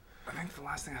that. I think the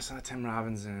last thing I saw Tim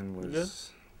Robbins in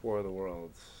was War of the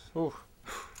Worlds. Ooh.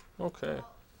 Okay.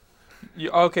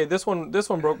 Okay. This one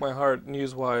broke my heart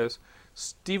news wise.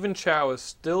 Stephen Chow is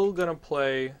still gonna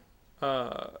play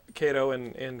Kato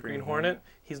in Green Hornet.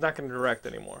 He's not gonna direct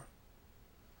anymore.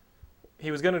 He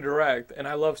was gonna direct, and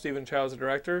I love Stephen Chow as a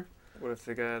director, What if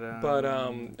they got? but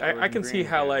I can see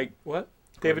how like what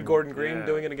David Gordon Green yeah.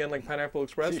 doing it again like Pineapple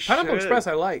Express. He Pineapple should. Express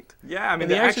I liked. Yeah, I mean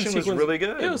And the action was sequence- really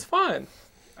good. It was fun.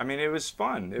 I mean, it was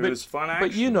fun. It But- was fun action.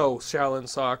 But you know Shaolin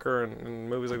Soccer and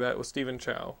movies like that with Stephen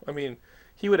Chow. I mean,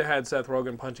 he would have had Seth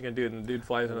Rogen punching a dude, and the dude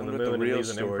flies into the What moon the and real leaves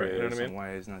an story imprint. You know is what I and mean?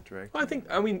 why he's not directing?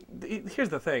 Well, I mean, here's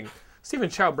the thing. Stephen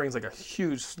Chow brings like a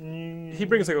huge. He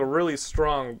brings like a really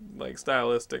strong like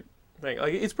stylistic thing.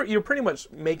 Like you're pretty much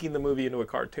making the movie into a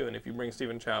cartoon if you bring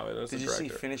Stephen Chow in as the Did you director. see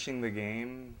Finishing the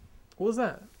Game? What was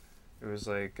that? It was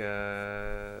like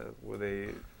where they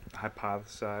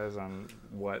hypothesize on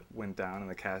what went down in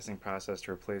the casting process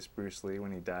to replace Bruce Lee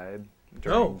when he died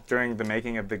during the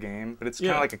making of the game. But it's kind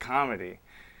Yeah. of like a comedy.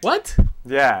 What?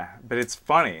 Yeah, but it's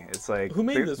funny. It's like Who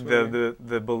made this movie?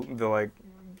 the like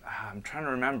I'm trying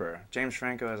to remember. James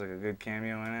Franco has like a good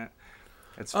cameo in it.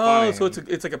 It's Oh, funny. so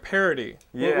it's like a parody.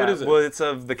 Yeah. What is it? Well, it's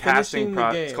of the casting Finishing the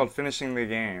process. It's Game. called Finishing the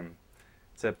Game.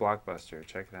 It's at Blockbuster.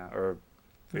 Check it out. Or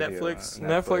video, Netflix.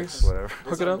 whatever.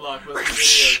 Hook It's it on up. Blockbuster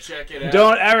Video. Check it out.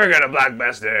 Don't ever go to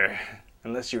Blockbuster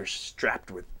unless you're strapped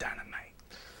with dynamite.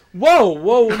 Whoa!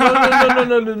 No!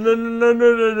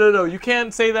 You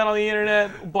can't say that on the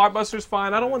internet. Blockbuster's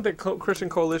fine. I don't want the Christian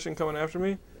coalition coming after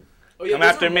me. Oh, yeah, Come those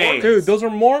after are me. Mormons. Dude, those are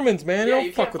Mormons, man. Yeah, you don't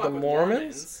you fuck can't with the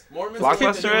Mormons. Mormons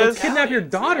Blockbuster are is? Kidnap your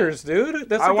Italians, daughters, dude.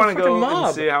 That's I like want a to fucking go mob.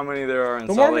 and see how many there are in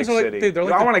The Salt Mormons Lake are like- City. dude, they're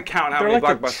like I the- want to count how they're many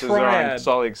like the Blockbusters there are in triad.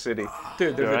 Salt Lake City.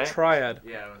 Dude, there's Right? a triad.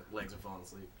 Yeah, legs are falling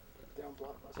asleep. Down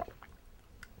Blockbuster.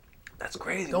 That's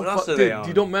crazy. Don't What else fu- do they dude, own?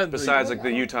 you don't met- Besides like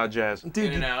the Utah Jazz. Dude,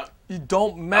 In and out. you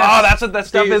don't mess. Oh, that's what that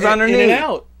stuff Dude, is underneath. In and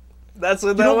out. That's what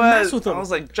You that don't was. mess with them. I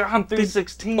was like, John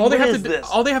 3:16. All they what have is to this?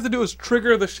 all they have to do is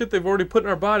trigger the shit they've already put in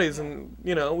our bodies, and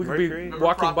we could Mercury? be Remember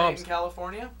walking Prop 8 bombs. in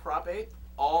California? Prop 8?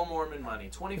 All Mormon money.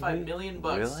 $25 million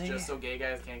bucks Really? just so gay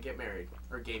guys can't get married.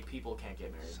 Or gay people can't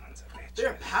get married. Sons of bitches.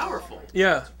 They're powerful.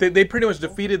 Yeah, they pretty much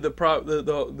defeated they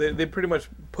pretty much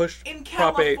pushed In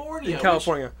Prop 8 California, in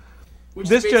California. Which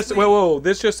This is just basically- whoa,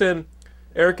 this just in.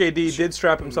 Eric A.D. did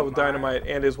strap himself with dynamite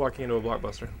and is walking into a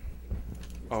Blockbuster.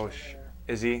 Oh,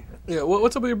 is he? Yeah,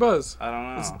 what's up with your buzz? I don't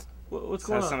know. What's It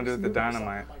going has something on? to do with the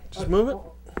dynamite. Just move it.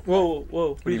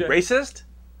 Whoa. Are you BJ, racist?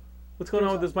 what's going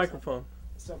on with this microphone?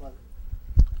 So much.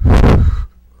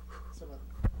 So much.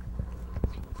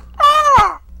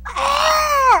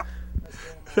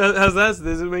 How's that?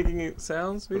 Is it making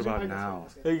sounds? What VJ? about now?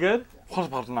 Are you good? What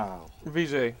about now?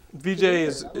 VJ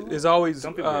is always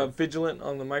Don't be weird. vigilant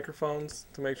on the microphones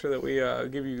to make sure that we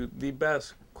give you the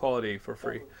best quality for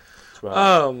free. That's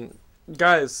right.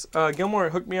 Guys, Gilmore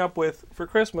hooked me up with for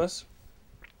Christmas.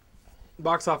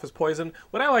 Box Office Poison.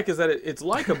 What I like is that it's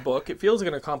like a book. It feels like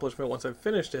an accomplishment once I've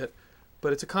finished it,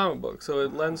 but it's a comic book, so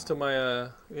it lends to my.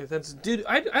 Dude,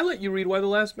 I let you read Why the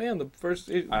Last Man, the first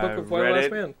book of Why the read Last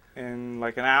it Man. in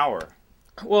like an hour.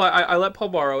 Well, I let Paul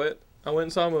borrow it. I went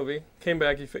and saw a movie. Came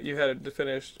back, you had it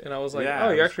finished, and I was like, Yeah, "Oh,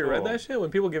 it you was actually read cool. that shit?"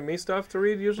 When people give me stuff to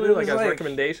read, usually It like was as like-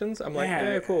 recommendations, I'm like,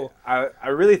 Yeah, "Yeah, cool." I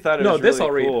really thought it No, was this really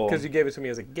I'll read cool. because you gave it to me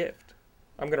as a gift.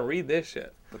 I'm gonna read this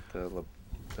shit. But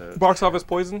the Box Office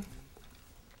Poison.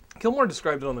 Gilmore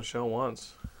described it on the show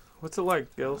once. What's it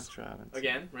like, Gills?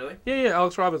 Again, really? Yeah,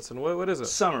 Alex Robinson. What is it?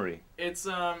 Summary. It's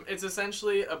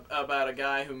essentially about a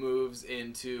guy who moves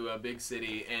into a big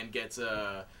city and gets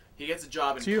a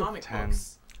job in It's you. comic 10.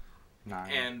 books.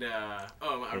 9. And I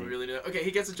Eight. really know. Okay, he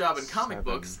gets a job in comic 7.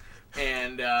 books,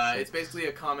 and it's basically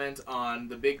a comment on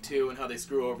the big two and how they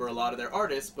screw over a lot of their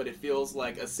artists. But it feels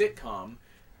like a sitcom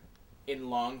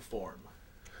in long form.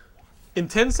 In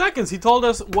 10 seconds, he told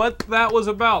us what that was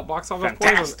about. Box Office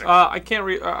Fantastic. Poison. I can't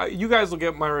read. You guys will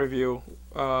get my review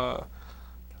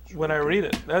when I read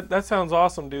it. That sounds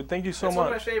awesome, dude. Thank you so It's one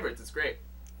of my much. favorites. It's great.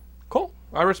 Cool.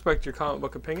 I respect your comic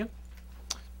book opinion.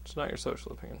 It's not your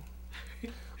social opinion.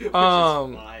 Which is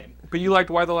fine. But you liked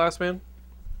Why the Last Man?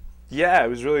 Yeah, it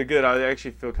was really good. I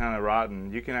actually feel kind of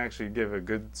rotten. You can actually give a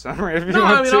good summary if you No,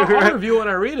 want I mean to. I'll review when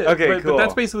I read it. Okay, but cool.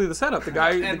 that's basically the setup. The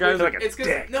guy, And like a it's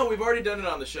dick. no, we've already done it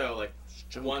on the show like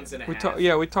once and a half.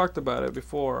 we talked about it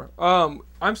before.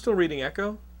 I'm still reading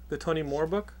Echo, the Tony Moore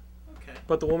book. Okay.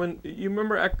 But the woman, you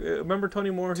remember Tony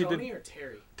Moore? He Tony did or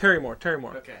Terry? Terry Moore.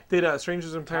 Okay. Did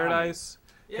Strangers in Paradise.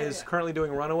 Yeah. Is yeah. currently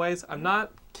doing Runaways. I'm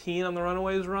not keen on the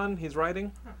Runaways run he's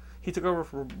writing. He took over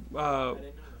for I didn't know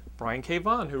that. Brian K.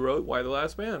 Vaughan, who wrote Why the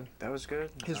Last Man. That was good.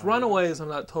 His Runaways I'm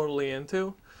not totally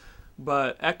into,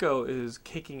 but Echo is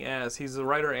kicking ass. He's the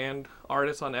writer and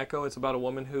artist on Echo. It's about a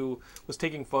woman who was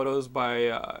taking photos by,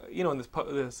 in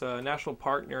this national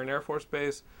park near an Air Force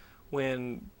base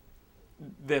when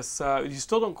this, you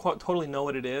still don't totally know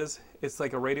what it is. It's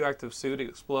like a radioactive suit. It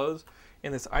explodes,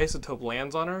 and this isotope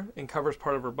lands on her and covers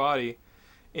part of her body.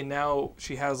 And now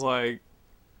she has like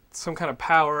some kind of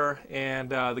power, and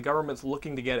the government's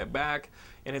looking to get it back.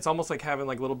 And it's almost like having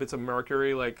like little bits of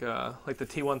mercury, like the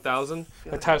T-1000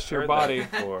 attached to your body,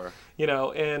 you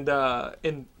know.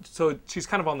 And so she's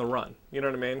kind of on the run. You know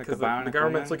what I mean? Like Because the the Bionic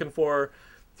government's Woman? looking for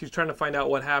She's trying to find out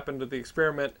what happened to the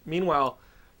experiment. Meanwhile,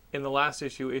 in the last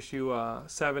issue, issue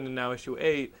 7 and now issue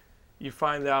 8, you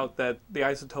find out that the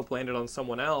isotope landed on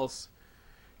someone else,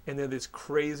 and they're this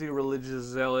crazy religious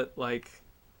zealot, like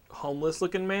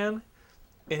homeless-looking man,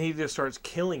 and he just starts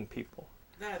killing people.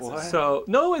 That's What? So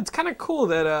no, it's kind of cool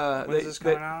that When's this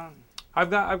coming out?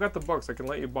 I've got the books. I can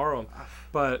let you borrow them,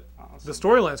 but Awesome. the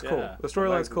storyline's cool. Yeah, The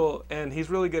storyline's I like cool, and he's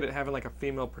really good at having like a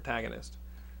female protagonist.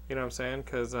 You know what I'm saying?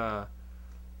 Because the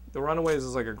Runaways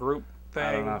is like a group thing.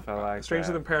 I don't know if I like Stranger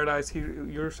that. Than Paradise.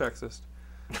 You're sexist,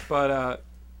 but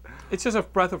it's just a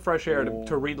breath of fresh air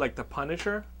to read like The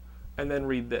Punisher, and then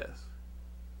read this.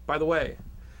 By the way,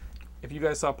 if you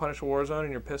guys saw Punisher Warzone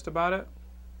and you're pissed about it,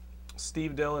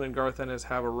 Steve Dillon and Garth Ennis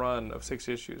have a run of 6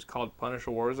 issues called Punisher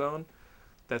Warzone.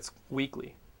 That's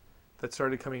weekly. That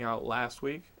started coming out last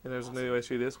week, and there's a new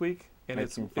issue this week. And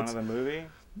Making fun of the movie?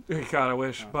 God, I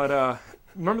wish. But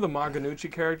remember the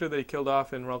Maganucci character that he killed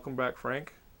off in Welcome Back,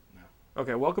 Frank? No.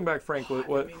 Okay, Welcome Back, Frank.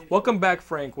 Welcome Back,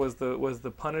 Frank was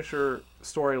the Punisher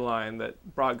storyline that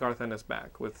brought Garth Ennis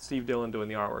back with Steve Dillon doing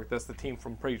the artwork. That's the team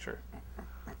from Preacher.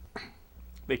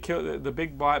 They killed the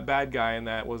big bad guy in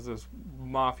that was this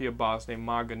mafia boss named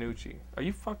Maganucci. Are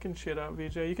you fucking shit up,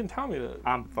 VJ? You can tell me to.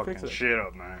 I'm fucking fix it. shit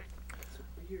up, man.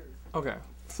 Okay,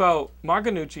 so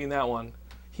Maganucci in that one,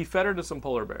 he fed her to some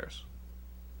polar bears.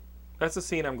 That's a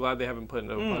scene I'm glad they haven't put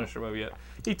into a Punisher movie yet.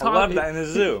 I love that in the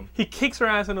zoo. He kicks her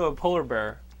ass into a polar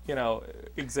bear,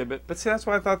 exhibit. But see, that's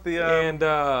why I thought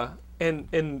the...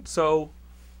 And so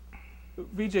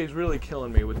VJ's really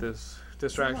killing me with this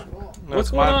distraction. No, What's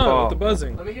it's going my on fault. with the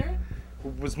buzzing? Let me hear it.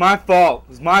 It was my fault. It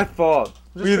was my fault.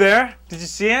 Were you there? Did you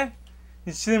see it?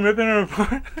 Did you see them ripping her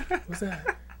apart? What was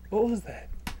that? What was that?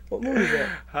 What movie is that?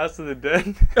 House of the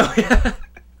Dead. Oh yeah.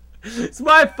 It's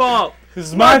my fault. This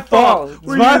is my fault. It's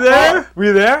Were my you there? fault. Were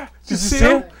you there? Did you see see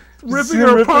him it? ripping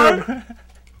her apart?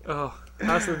 Oh,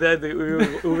 House of the Dead, the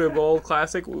Uwe Boll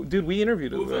classic. Dude, we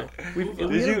interviewed Uwe. Did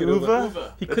you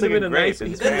Uwe? He That's could have like been a a grape nice. in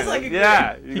He Spanish. like a grape.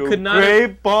 Yeah. He You could go, not-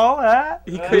 grape ball hat?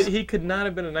 He could not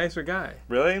have been a nicer guy.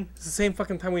 Really? It's the same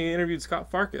fucking time we interviewed Scott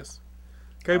Farkas.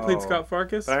 Guy who played Oh. Scott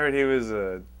Farkas. But I heard he was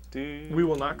a dude. We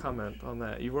will not comment on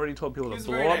that. You've already told people He to was a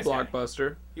blow very up nice guy.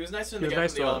 Blockbuster. He was nicer He than was the guy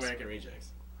nice from the to All us. American Rejects.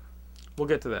 We'll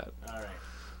get to that. All right.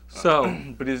 So,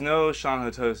 But he's no Sean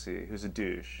Hotosi, who's a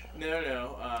douche.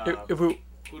 No. if we,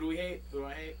 Who do we hate? Who do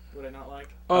I hate? Who do I not like?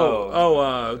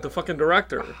 the fucking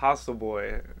director. Hostile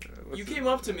Boy. You came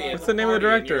up to me. What's at the name of the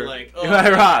party and director? You're like, oh, Eli I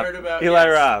Roth. heard about Eli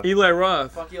yes. Roth. Eli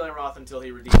Roth. Fuck Eli Roth until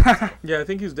he redeems himself. Yeah, I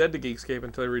think he's dead to Geekscape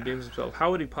until he redeems himself. How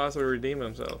would he possibly redeem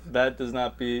himself? That does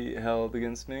not be held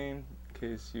against me, in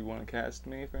case you want to cast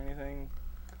me for anything.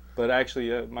 But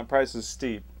actually, my price is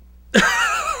steep.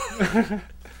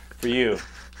 For you.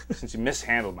 Since you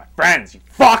mishandled my friends, you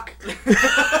fuck!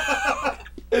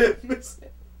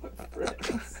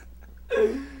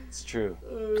 It's true.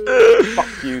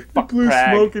 Fuck you, fuck Blue Prague.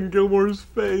 smoke in Gilmore's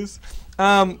face.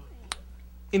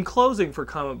 In closing for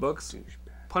comic books,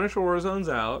 Punisher Warzone's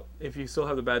out. If you still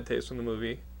have the bad taste from the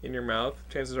movie in your mouth,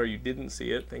 chances are you didn't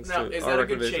see it. Thanks Now, to is our that a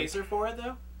good recommendation. chaser for it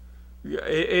though? Yeah,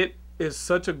 it is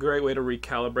such a great way to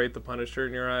recalibrate the Punisher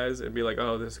in your eyes and be like,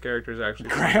 oh, this character is actually.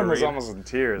 Graham was great. almost in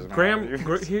tears. man. Graham.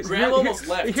 Graham almost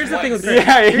left Here's the thing with twice.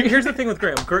 Graham. Yeah, Here's the thing with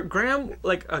Graham. Graham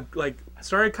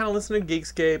started kind of listening to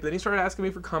Geekscape. Then he started asking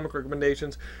me for comic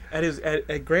recommendations.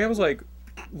 At Graham's like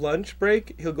lunch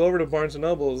break, he'll go over to Barnes and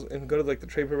Nobles and go to like the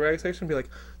trade paperback section and be like,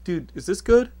 "Dude, is this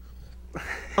good?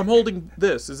 I'm holding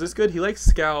this. Is this good?" He likes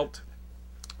Scalped,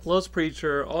 loves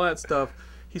Preacher, all that stuff.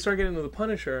 He started getting into the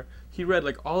Punisher. He read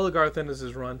like all of Garth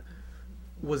Ennis' run.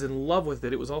 Was in love with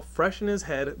it. It was all fresh in his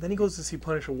head. Then he goes to see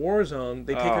Punisher Warzone.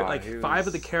 They take like he 5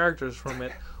 of the characters from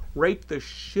it, rape the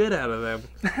shit out of them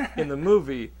in the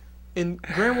movie, and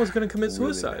Graham was going to commit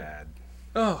Really suicide. bad.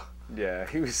 Oh, Yeah,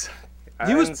 he was.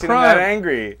 He was hadn't seen him that prime.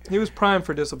 angry. he was primed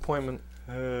for disappointment.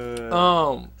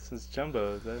 Since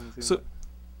Jumbo, I haven't seen So- that.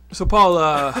 So Paul,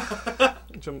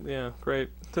 yeah, great.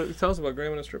 Tell us about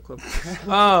Graham in a strip club.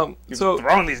 So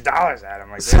throwing these dollars at him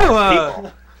like So, they're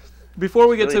people. before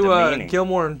we get Really to demeaning.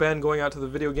 Gilmore and Ben going out to the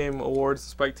video game awards, the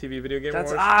Spike TV video game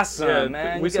That's awards. awesome, Yeah,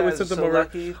 man. We You guys sent are them so over.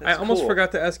 lucky. I That's almost cool.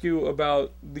 forgot to ask you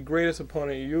about the greatest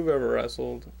opponent you've ever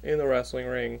wrestled in the wrestling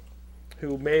ring,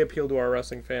 who may appeal to our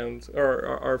wrestling fans or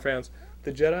our fans.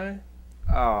 The Jedi.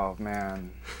 Oh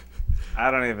man, I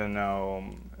don't even know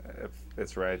if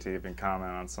it's right to even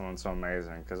comment on someone so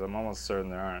amazing because I'm almost certain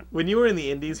there aren't. When you were in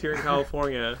the Indies here in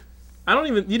California,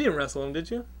 you didn't wrestle him, did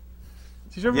you?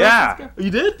 Did you ever Yeah. wrestle this guy?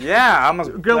 You did? Yeah,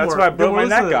 Gilmore, that's why I broke my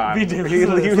Gilmore, neck on. listen, He was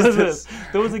listen, just-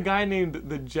 there was a guy named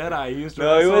the Jedi. He used to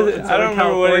No, he wrestle was. in I Southern don't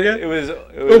remember what California. it was.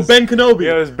 Oh, Ben Kenobi.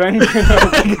 Yeah, it was Ben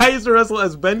Kenobi. The guy used to wrestle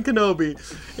as Ben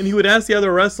Kenobi, and he would ask the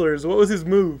other wrestlers, what was his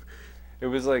move? It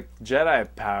was like Jedi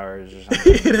powers or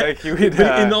something. Like he would.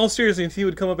 But in all seriousness, he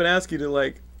would come up and ask you to,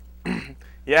 like...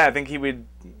 Yeah, I think he would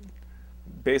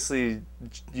basically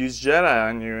use Jedi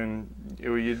on you, and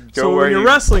you'd go So where when you're he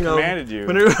wrestling him, commanded you.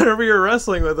 whenever you're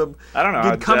wrestling with him, I don't know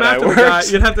how you'd come Jedi after works. the guy.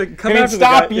 You'd have to come He'd after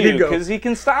stop the guy. you He'd go. because he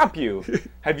can stop you.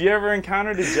 Have you ever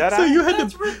encountered a Jedi? So you had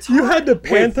That's to Wait,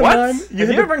 pantomime. what? You Have had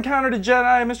you to, ever encountered a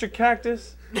Jedi, Mr.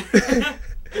 Cactus? you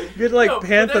had to like No, but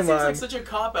that pantomime. seems like such a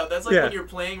cop out. That's like Yeah. when you're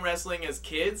playing wrestling as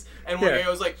kids, and one Yeah. guy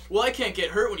was like, "Well, I can't get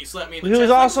hurt when you slap me in the He chest." was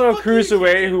Like, also a "Fuck you, you can't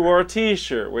cruiserweight get who hurt." wore a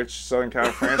T-shirt, which Southern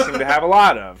Californians seem to have a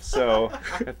lot of. So,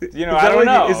 you know, Is I that don't what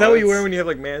know. is that what you It's- wear when you have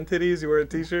like man titties? You wear a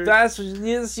t-shirt? That's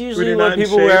usually you're what not in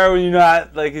people shape? wear when you're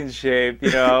not like in shape.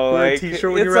 You know, Wear a like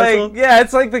t-shirt when you it's like wrestle? yeah,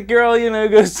 it's like the girl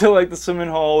goes to like the swimming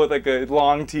hole with like a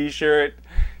long T-shirt.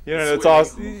 You know, it's all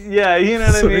yeah. You know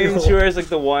what I Swimming mean? hole. She wears like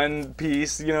the one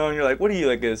piece. You know, and you're like, what are you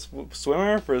like a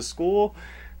swimmer for a school?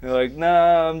 And they're like, no,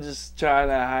 I'm just trying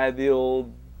to hide the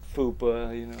old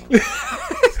fupa. You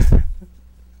know.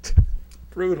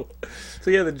 Brutal.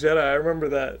 So yeah, the Jedi. I remember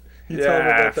that. You told me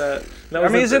Yeah. about that. That I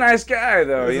was mean, he's the- a nice guy,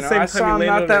 though. was You the know, same I time saw he him landed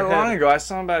not on that your long head. ago. I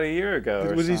saw him about a year ago.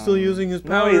 or Was he still something. using his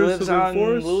No, powers he of lives the out in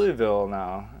Force? Louisville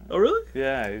now. Oh really?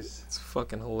 Yeah, he's It's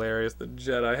fucking hilarious. The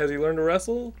Jedi. Has he learned to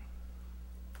wrestle?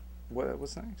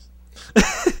 what's next?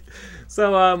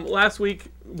 So last week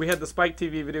we had the Spike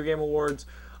TV Video Game Awards.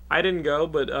 I didn't go,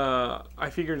 but I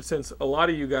figured since a lot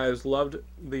of you guys loved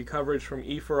the coverage from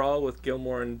E for All with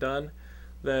Gilmore and Dunn,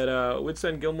 that we'd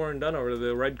send Gilmore and Dunn over to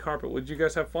the red carpet. Would you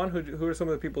guys have fun? Who are some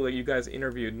of the people that you guys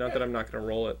interviewed? Not that I'm not going to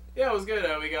roll it. Yeah, it was good.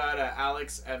 We got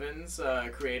Alex Evans,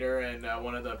 creator and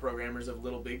one of the programmers of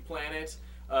Little Big Planet.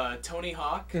 Tony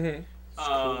Hawk.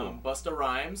 Busta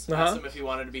Rhymes. Asked him if he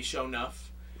wanted to be show nuff.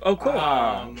 Oh, cool.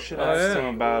 Should oh, ask yeah.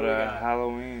 him about What do we got?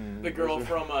 Halloween. The girl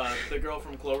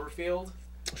from Cloverfield.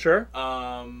 Sure.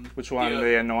 Which one? the-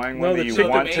 The annoying No, one the that you chick-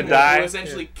 want the to main one die? who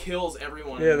essentially kills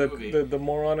everyone Yeah, in the movie. the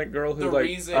moronic girl who The like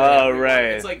reason. Oh, everyone- right.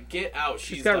 It's like get out.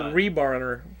 she's got done. rebar on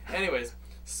her. Anyways,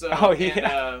 so Oh,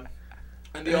 yeah.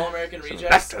 and the All American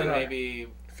Rejects and Right. maybe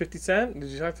 50 Cent? Did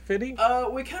you talk to Fitty?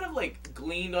 we kind of like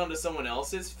gleaned onto someone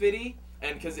else's Fitty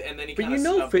and then he But kind of you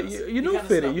know snubbed Fit- us. you He know kinda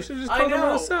Fitty. snubbed You us. should just I tell them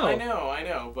know, to sell. I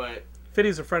know, but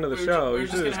Fitty's a friend of the show. we You were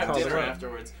just should gonna just have call them dinner up.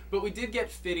 afterwards. But we did get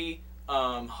Fitty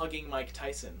hugging Mike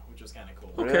Tyson, which was kind of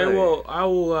cool. Okay, Really? well, I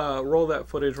will roll that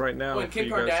footage right now. Oh, and for Kim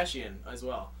you guys. Kardashian as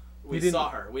well. We You didn't- saw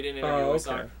her. We didn't interview. Oh, We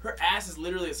saw okay. her. Her ass is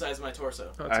literally the size of my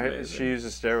torso. Oh, that's amazing. She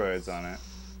uses steroids on it.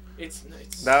 It's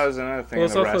That was another thing Well, in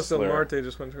it's the also still wrestler. Marte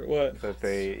just went through what? That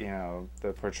they,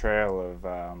 the portrayal of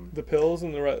The pills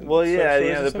and the well, yeah,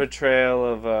 steroids and the stuff? portrayal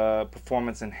of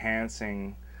performance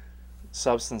enhancing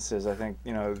substances. I think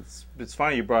it's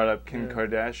funny you brought up Kim Yeah.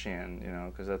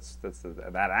 Kardashian, because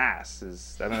that ass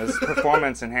is. I mean, it's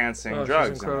performance enhancing Oh, drugs.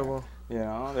 she's incredible. In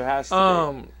it. There has to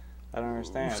be. I don't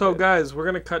understand. So it. guys, we're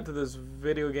gonna cut to this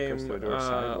video game Goes to the door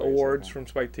sideways, awards okay. from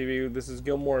Spike TV. This is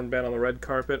Gilmore and Ben on the red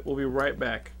carpet. We'll be right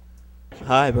back.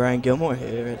 Hi, Brian Gilmore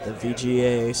here at the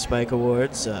VGA Spike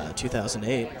Awards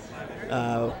 2008.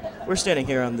 We're standing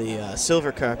here on the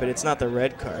silver carpet. It's not the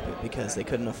red carpet because they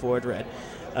couldn't afford red.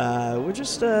 We're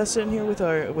just sitting here with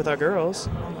our girls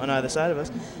on either side of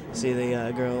us. See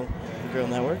the Girl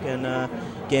Network and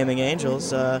Gaming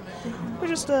Angels. We're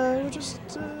just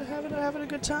having a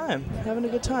good time. Having a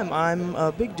good time. I'm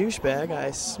a big douchebag.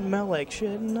 I smell like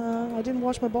shit, and I didn't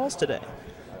wash my balls today.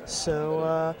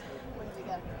 So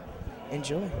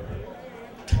enjoy.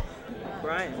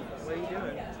 Brian, what are you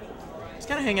doing? Just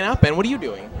kind of hanging out, Ben. What are you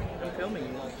doing? I'm filming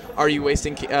you. Are you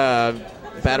wasting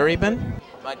battery, Ben?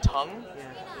 My tongue,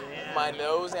 my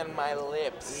nose, and my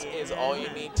lips is all you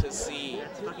need to see.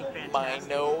 My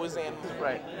nose and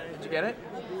right. Did you get it?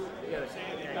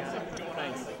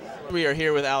 Thanks. We are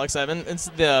here with Alex Evans. It's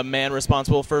the man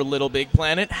responsible for Little Big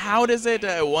Planet. How does it,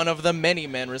 one of the many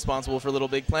men responsible for Little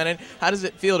Big Planet, how does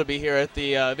it feel to be here at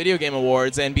the Video Game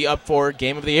Awards and be up for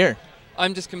Game of the Year?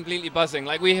 I'm just completely buzzing.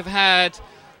 Like, we have had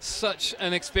such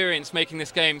an experience making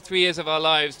this game. 3 years of our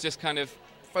lives just kind of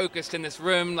focused in this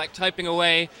room, like typing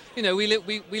away. We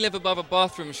live above a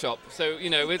bathroom shop, so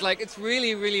it's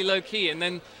really, really low key. And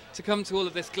then to come to all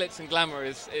of this glitz and glamour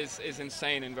is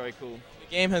insane and very cool.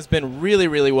 Game has been really,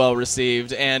 really well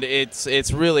received, and it's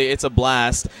a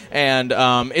blast, and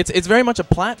it's very much a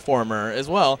platformer as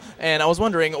well. And I was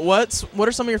wondering, what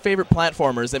are some of your favorite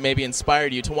platformers that maybe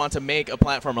inspired you to want to make a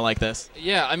platformer like this?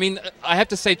 Yeah, I mean, I have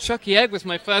to say Chucky Egg was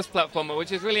my first platformer,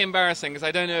 which is really embarrassing because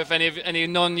I don't know if any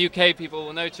non-UK people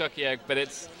will know Chucky Egg, but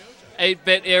it's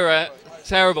 8-bit era.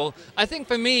 Terrible. I think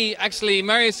for me, actually,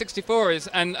 Mario 64 is,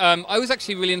 and I was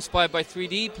actually really inspired by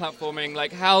 3D platforming,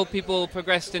 like how people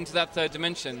progressed into that third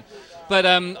dimension. But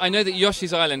I know that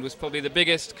Yoshi's Island was probably the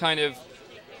biggest kind of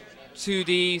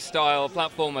 2D style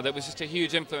platformer that was just a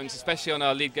huge influence, especially on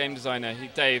our lead game designer,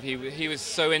 Dave. He was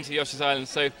so into Yoshi's Island.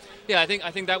 So yeah, I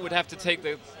think that would have to take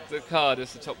the card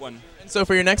as the top one. So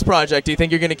for your next project, do you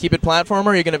think you're going to keep it platformer, or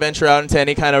are you going to venture out into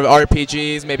any kind of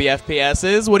RPGs, maybe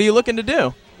FPSs? What are you looking to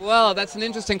do? Well, that's an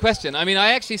interesting question. I mean,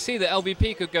 I actually see that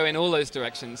LBP could go in all those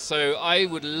directions, so I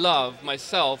would love,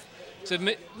 myself,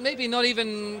 to maybe not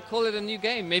even call it a new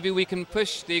game. Maybe we can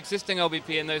push the existing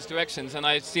LBP in those directions, and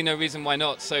I see no reason why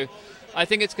not. So I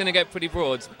think it's going to get pretty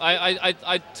broad.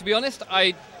 To be honest,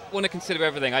 I want to consider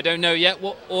everything. I don't know yet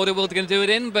what order we're going to do it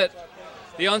in, but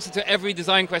the answer to every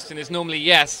design question is normally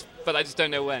yes, but I just don't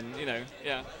know when, yeah.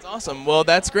 That's awesome. Well,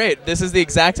 that's great. This is the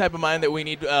exact type of mind that we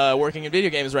need working in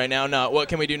video games right now. Not what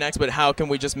can we do next, but how can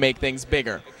we just make things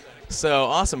bigger. So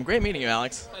awesome. Great meeting you,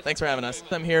 Alex. Thanks for having us.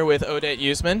 I'm here with Odette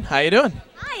Usman. How you doing?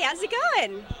 Hi, how's it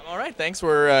going? All right, thanks.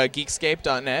 We're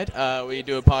Geekscape.net. We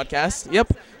do a podcast,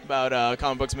 about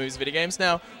comic books, movies, video games.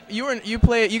 Now,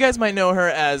 you guys might know her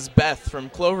as Beth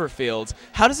from Cloverfield.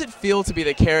 How does it feel to be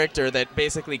the character that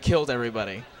basically killed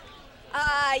everybody?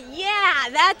 Yeah,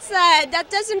 that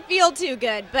doesn't feel too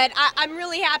good, but I'm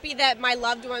really happy that my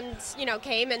loved ones,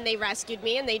 came and they rescued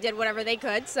me and they did whatever they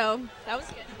could, so that was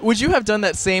good. Would you have done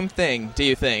that same thing, do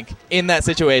you think, in that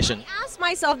situation? I asked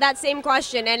myself that same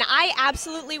question, and I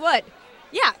absolutely would.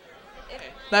 Yeah.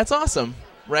 That's awesome,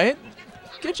 right?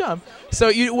 Good job.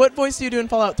 So what voice do you do in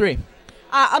Fallout 3?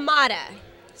 Amada.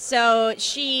 So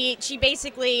she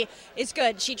basically is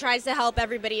good. She tries to help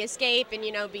everybody escape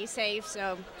and, be safe,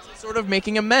 so. Sort of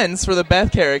making amends for the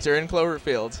Beth character in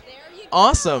Cloverfield. There you go.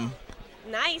 Awesome.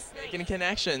 Nice. Making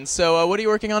connections. So what are you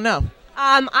working on now?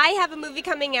 I have a movie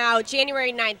coming out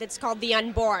January 9th. It's called The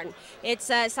Unborn. It's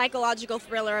a psychological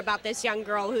thriller about this young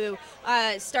girl who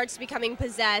starts becoming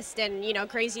possessed and,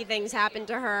 crazy things happen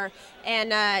to her.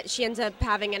 And she ends up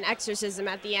having an exorcism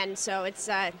at the end, so it's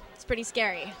pretty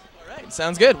scary. All right,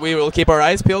 sounds good. We will keep our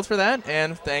eyes peeled for that,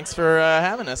 and thanks for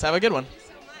having us. Have a good one. Thank you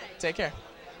so much. Take care.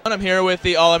 I'm here with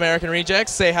the All-American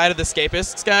Rejects. Say hi to the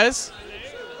Scapists, guys.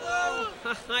 Hello.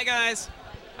 Hi, guys.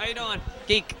 How you doing?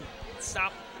 Geek.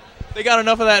 Stop. They got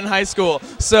enough of that in high school.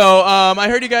 So I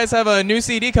heard you guys have a new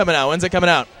CD coming out. When's it coming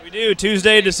out? We do.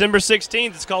 Tuesday, December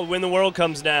 16th. It's called When the World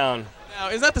Comes Down. Now,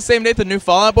 is that the same date the new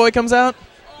Fall Out Boy comes out?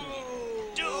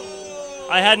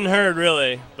 I hadn't heard,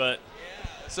 really, but...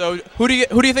 So who do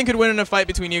you think could win in a fight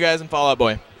between you guys and Fall Out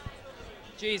Boy?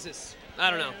 Jesus. I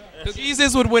don't know.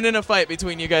 Jesus would win in a fight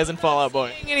between you guys and Fall Out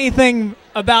Boy. Anything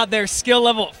about their skill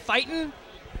level at fighting,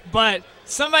 but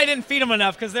somebody didn't feed them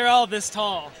enough because they're all this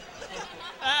tall.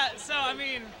 So, I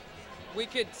mean, we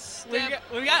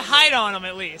got height on them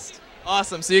at least.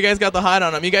 Awesome. So you guys got the height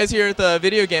on them. You guys here at the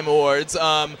Video Game Awards.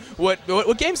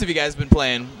 What games have you guys been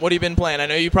playing? What have you been playing? I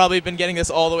know you've probably been getting this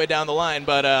all the way down the line,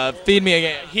 but feed me a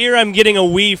game. Here I'm getting a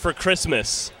Wii for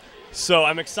Christmas, so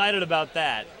I'm excited about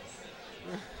that.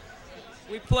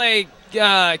 We play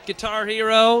Guitar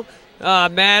Hero,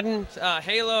 Madden,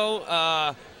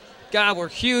 Halo. God, we're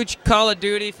huge Call of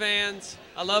Duty fans.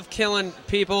 I love killing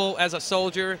people as a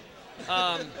soldier.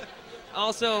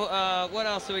 Also, what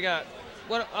else do we got?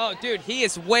 Oh, dude, he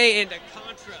is way into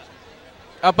Contra.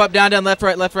 Up, down, down, left,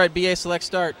 right, BA, select,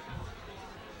 start.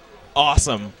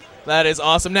 Awesome. That is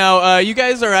awesome. Now, you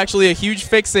guys are actually a huge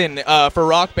fix-in for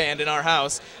Rock Band in our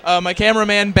house. My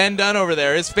cameraman, Ben Dunn, over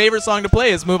there, his favorite song to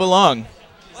play is Move Along.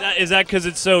 Is that because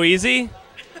it's so easy?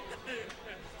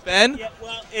 Ben? Yeah,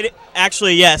 well,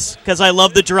 actually, yes, because I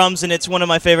love the drums, and it's one of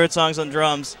my favorite songs on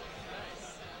drums.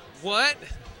 What?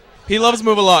 He loves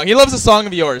Move Along. He loves a song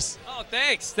of yours. Oh,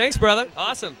 thanks. Thanks, brother.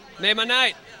 Awesome. Made my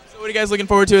night. So what are you guys looking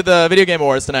forward to at the Video Game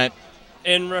Awards tonight?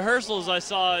 In rehearsals, I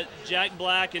saw Jack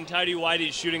Black and Tidy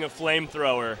Whitey shooting a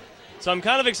flamethrower. So I'm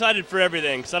kind of excited for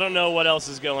everything, because I don't know what else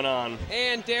is going on.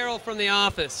 And Daryl from The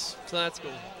Office, so that's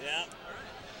cool. Yeah.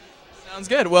 Sounds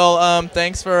good. Well,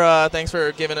 thanks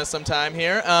for giving us some time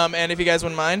here. And if you guys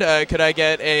wouldn't mind, could I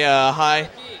get a hi?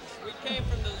 We came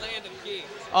from the land of geeks.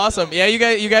 Awesome. Yeah, you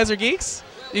guys are geeks?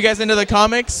 You guys into the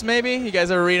comics, maybe? You guys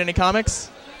ever read any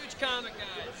comics? Huge comic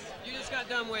guys. You just got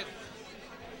done with.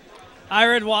 I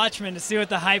read Watchmen to see what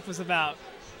the hype was about.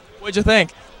 What'd you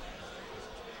think?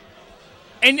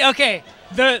 And okay,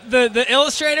 the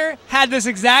illustrator had this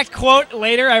exact quote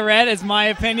later I read as my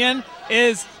opinion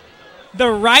is the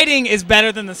writing is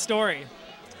better than the story.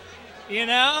 You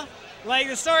know? Like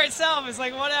the story itself is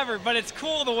like whatever, but it's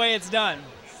cool the way it's done.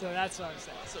 So that's what I'm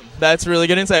saying. That's really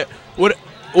good insight. What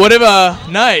if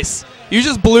nice. You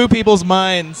just blew people's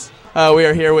minds. We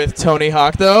are here with Tony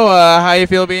Hawk, though. How you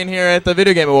feel being here at the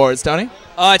Video Game Awards, Tony?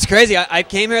 It's crazy. I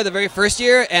came here the very first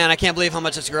year, and I can't believe how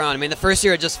much it's grown. I mean, the first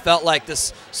year it just felt like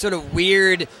this sort of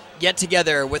weird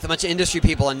get-together with a bunch of industry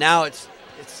people, and now it's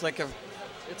like a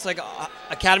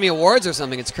Academy Awards or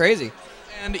something. It's crazy.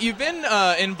 And you've been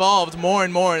involved more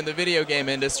and more in the video game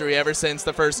industry ever since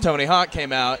the first Tony Hawk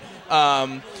came out.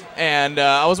 And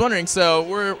I was wondering, so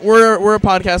we're a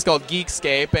podcast called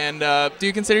Geekscape, and do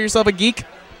you consider yourself a geek?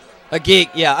 A geek,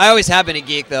 yeah. I always have been a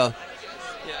geek, though.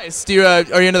 Nice.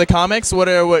 Are you into the comics?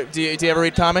 Do you ever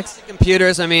read comics?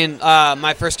 Computers. I mean,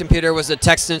 my first computer was a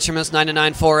Texas Instruments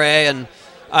 994A, and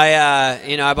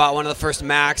I bought one of the first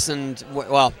Macs, and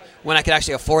when I could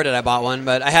actually afford it, I bought one.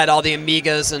 But I had all the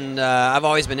Amigas, and I've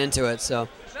always been into it. So.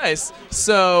 Nice.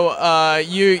 So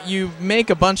you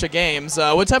make a bunch of games.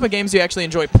 What type of games do you actually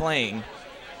enjoy playing?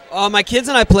 My kids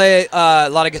and I play a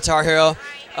lot of Guitar Hero,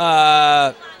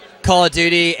 Call of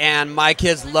Duty, and my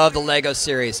kids love the Lego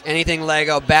series. Anything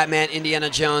Lego, Batman, Indiana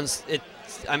Jones.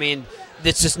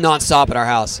 It's just nonstop at our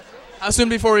house. How soon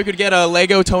before we could get a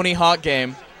Lego Tony Hawk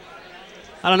game?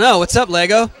 I don't know. What's up,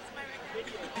 Lego?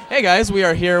 Hey guys, we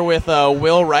are here with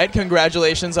Will Wright.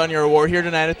 Congratulations on your award here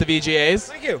tonight at the VGAs.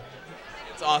 Thank you.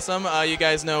 It's awesome. You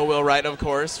guys know Will Wright, of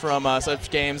course, from such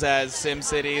games as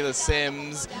SimCity, The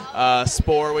Sims,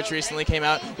 Spore, which recently came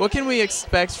out. What can we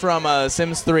expect from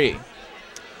Sims 3?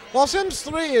 Well, Sims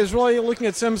 3 is really looking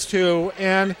at Sims 2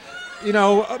 and,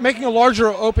 making a larger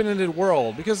open-ended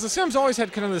world, because The Sims always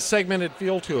had kind of this segmented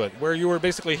feel to it, where you were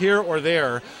basically here or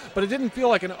there, but it didn't feel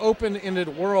like an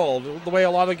open-ended world the way a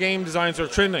lot of game designs are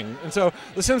trending. And so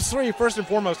The Sims 3, first and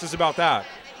foremost, is about that.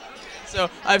 So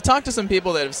I've talked to some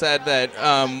people that have said that,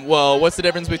 what's the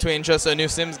difference between just a new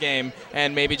Sims game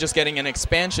and maybe just getting an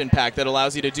expansion pack that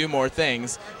allows you to do more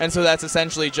things? And so that's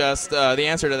essentially just the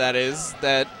answer to that is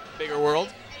that bigger world.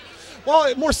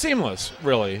 Well, more seamless,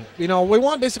 really. We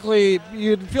want basically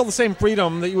you'd feel the same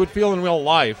freedom that you would feel in real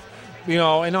life,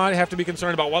 and not have to be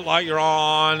concerned about what light you're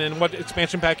on and what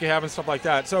expansion pack you have and stuff like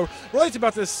that. So really it's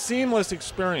about this seamless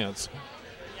experience.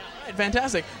 Right,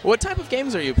 fantastic. What type of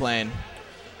games are you playing?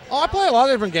 I play a lot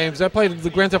of different games. I played the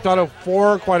Grand Theft Auto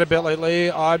 4 quite a bit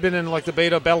lately. I've been in the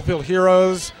beta of Battlefield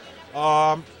Heroes.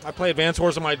 I play Advance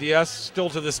Wars on my DS, still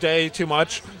to this day, too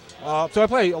much. So I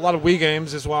play a lot of Wii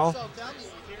games as well.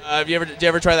 Did you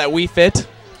ever try that Wii Fit?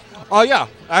 Yeah.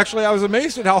 Actually, I was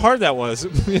amazed at how hard that was.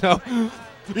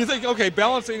 You think, okay,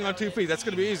 balancing on 2 feet, that's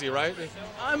going to be easy, right?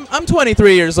 I'm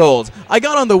 23 years old. I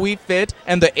got on the Wii Fit,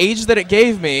 and the age that it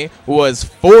gave me was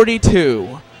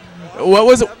 42. What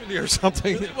was it? 70 or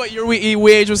something. What, your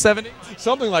Wii age was 70?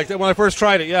 Something like that when I first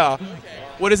tried it, yeah. Okay.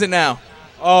 What is it now?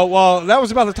 Oh, well, that was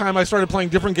about the time I started playing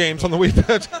different games on the Wii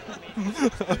Fit.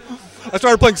 I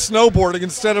started playing snowboarding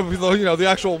instead of the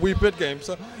actual Wii Fit game.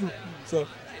 So.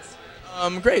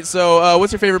 Great. So,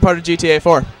 what's your favorite part of GTA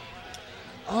 4?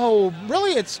 Oh,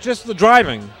 really? It's just the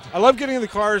driving. I love getting in the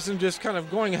cars and just kind of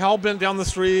going hell-bent down the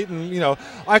street, and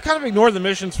I kind of ignore the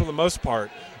missions for the most part.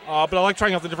 But I like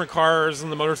trying out the different cars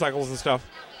and the motorcycles and stuff.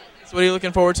 So, what are you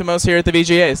looking forward to most here at the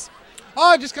VGAs?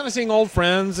 Just kind of seeing old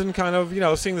friends and kind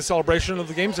of seeing the celebration of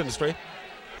the games industry.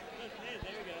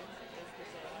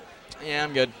 Yeah,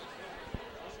 I'm good.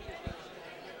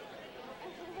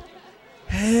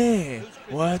 Hey,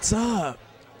 what's up?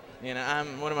 What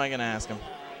am I gonna ask him?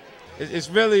 It's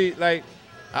really like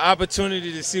an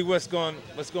opportunity to see what's going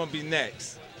to be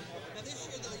next. Now this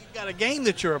year, though, you've got a game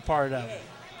that you're a part of.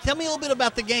 Tell me a little bit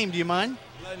about the game. Do you mind?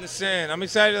 Blood in the Sand. I'm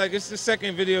excited. It's the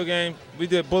second video game we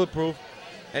did, Bulletproof,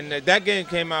 and that game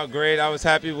came out great. I was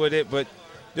happy with it, but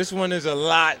this one is a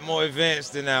lot more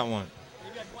advanced than that one.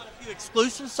 You got quite a few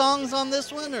exclusive songs on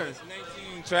this one, or 19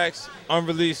 tracks,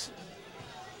 unreleased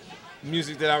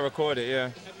music that I recorded. Yeah.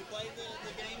 Have you played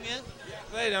the game yet? Yeah,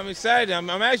 I played it. I'm excited. I'm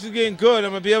actually getting good. I'm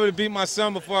gonna be able to beat my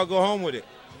son before I go home with it.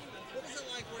 What is it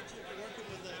like working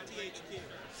with THQ?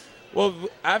 Well,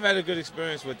 I've had a good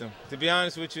experience with them. To be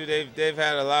honest with you, they've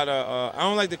had a lot of. I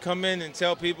don't like to come in and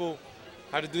tell people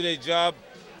how to do their job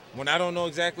when I don't know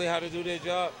exactly how to do their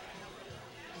job.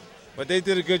 But they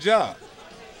did a good job.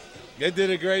 They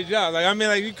did a great job.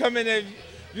 You come in there,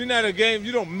 you're not a game.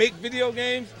 You don't make video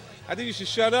games. I think you should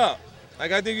shut up. I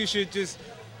think you should just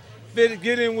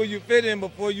get in where you fit in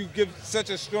before you give such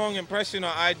a strong impression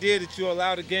or idea that you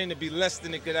allow the game to be less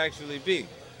than it could actually be.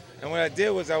 And what I did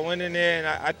was I went in there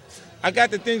and I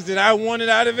got the things that I wanted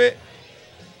out of it.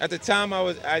 At the time,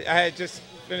 I had just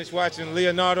finished watching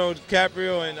Leonardo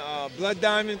DiCaprio and Blood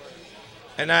Diamond,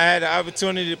 and I had the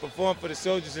opportunity to perform for the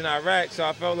soldiers in Iraq. So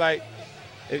I felt like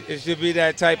it should be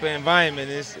that type of environment.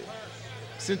 It's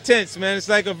intense, man. It's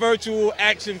like a virtual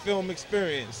action film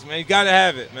experience, man. You gotta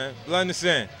have it, man. Blood in the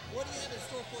Sand. What do you have in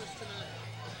store for us tonight?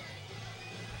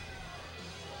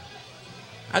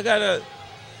 I got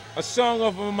a song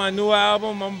off of my new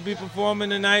album I'm gonna be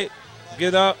performing tonight.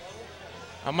 Get Up.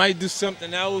 I might do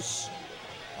something else.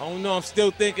 I don't know. I'm still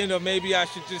thinking, or maybe I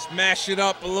should just mash it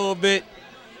up a little bit,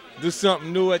 do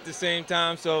something new at the same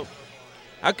time. So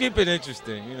I keep it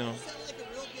interesting, you know.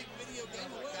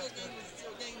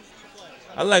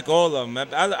 I like all of them.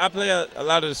 I play a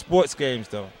lot of the sports games,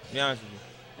 though, to be honest with you.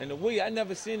 And the Wii, I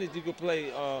never seen that you could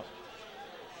play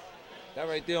that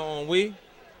right there on Wii.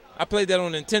 I played that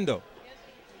on Nintendo.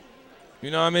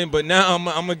 You know what I mean? But now I'm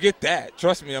going to get that.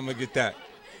 Trust me, I'm going to get that.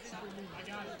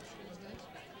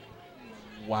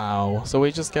 Wow. So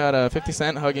we just got 50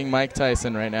 Cent hugging Mike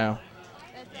Tyson right now.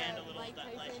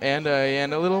 And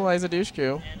a little Liza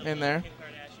Dushku in there.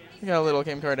 We got a little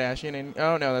Kim Kardashian.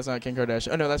 Oh, no, that's not Kim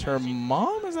Kardashian. Oh, no, that's her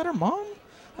mom? Is that her mom?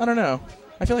 I don't know.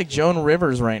 I feel like Joan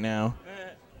Rivers right now.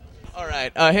 All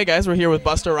right. Hey, guys, we're here with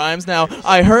Busta Rhymes. Now,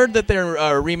 I heard that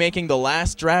they're remaking The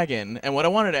Last Dragon, and what I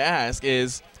wanted to ask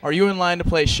is, are you in line to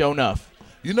play Show Nuff?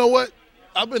 You know what?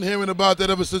 I've been hearing about that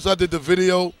ever since I did the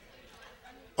video.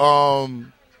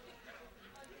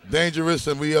 Dangerous,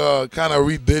 and we kind of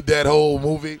redid that whole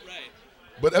movie. Right.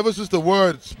 But ever since the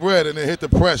word spread and it hit the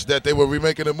press that they were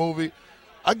remaking the movie,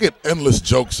 I get endless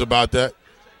jokes about that.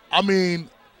 I mean,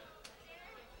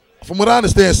 from what I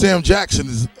understand, Sam Jackson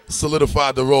has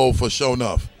solidified the role for Show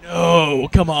Nuff. No,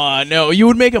 come on. No, you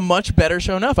would make a much better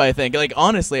Show Nuff, I think. Like,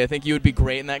 honestly, I think you would be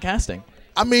great in that casting.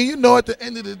 I mean, you know, at the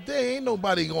end of the day, ain't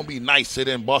nobody going to be nicer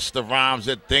than Busta Rhymes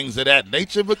and things of that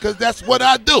nature because that's what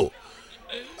I do. All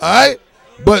right?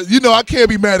 But, you know, I can't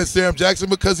be mad at Sam Jackson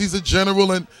because he's a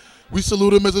general and we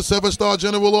salute him as a 7-star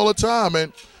general all the time.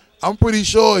 And I'm pretty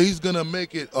sure he's going to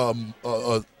make it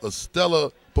a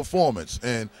stellar performance.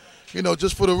 And, you know,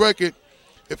 just for the record,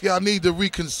 if y'all need to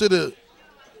reconsider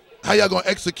how y'all going to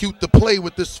execute the play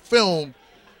with this film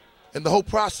and the whole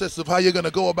process of how you're going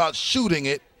to go about shooting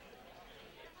it,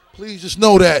 please just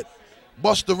know that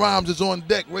Busta Rhymes is on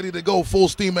deck, ready to go full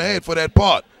steam ahead for that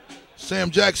part.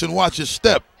 Sam Jackson, watch his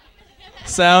step.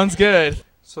 Sounds good.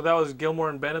 So that was Gilmore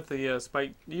and Bennett, the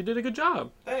Spike. You did a good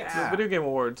job. Thanks. The Video Game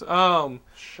Awards.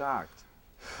 Shocked.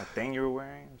 That thing you were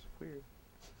wearing was weird.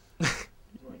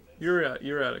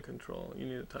 You're out of control. You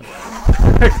need a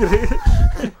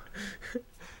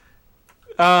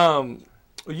time.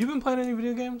 You've been playing any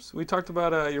video games? We talked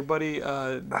about your buddy.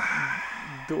 What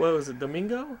was it?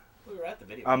 Domingo? We were at the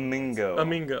video.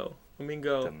 Amingo.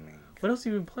 What else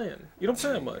have you been playing? You don't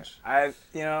play that much. I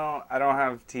don't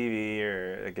have TV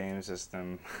or a game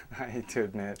system. I hate to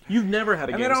admit. You've never had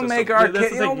a game system. And they don't make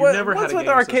arcades. What's with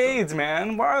arcades, system.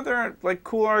 Man? Why are there like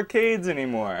cool arcades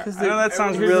anymore? I know that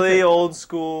sounds really old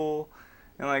school.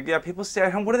 And like, yeah, people stay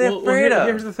at home. What are they afraid of?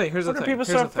 Here's the thing. What are people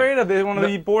so afraid of? They want to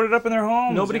be boarded up in their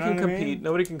homes. Nobody can compete.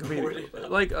 Nobody can compete.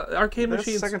 Like arcade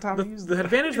machines. The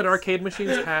advantage that arcade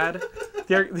machines had,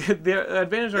 the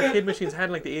advantage arcade machines had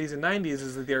in like the 80s and 90s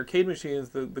is that the arcade machines,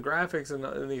 the graphics and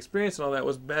the experience and all that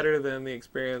was better than the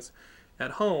experience at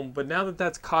home. But now that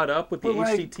that's caught up with the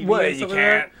HDTV and stuff like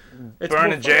that,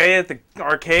 burn a J at the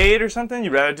arcade or something?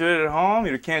 You'd rather do it at home?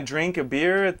 You can't drink a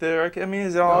beer at the arcade? I mean,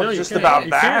 is it all just about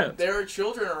that? There are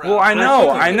children around. Well,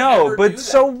 I know, but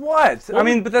so what? Well, I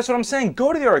mean, but that's what I'm saying.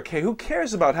 Go to the arcade. Who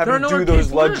cares about having to do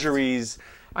those luxuries?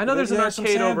 I know there's an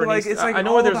arcade over like it's like I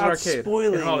know where there's an arcade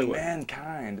spoiling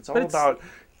mankind. It's all about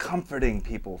comforting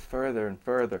people further and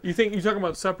further. You're talking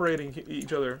about separating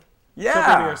each other. Yeah.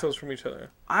 Separating ourselves from each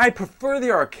other. I prefer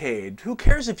the arcade. Who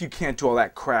cares if you can't do all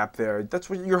that crap there? That's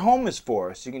what your home is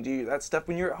for. So you can do that stuff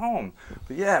when you're at home.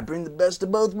 But yeah, bring the best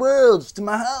of both worlds to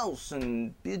my house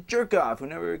and be a jerk off who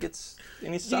never gets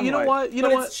any sunlight. You know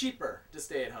what? It's cheaper to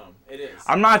stay at home. It is.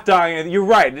 I'm not dying. You're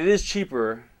right. It is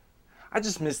cheaper. I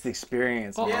just miss the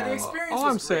experience. Yeah, the experience. All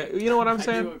I'm saying, you know what I'm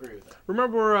saying? I do agree with that.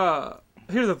 Remember,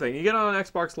 here's the thing: you get on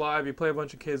Xbox Live, you play a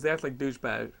bunch of kids, they act like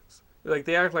douchebags. Like,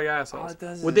 they act like assholes.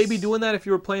 Would they be doing that if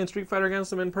you were playing Street Fighter against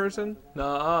them in person?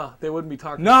 Nah, they wouldn't be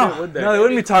talking shit, would they? No, they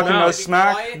wouldn't be talking no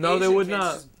smack. No, they would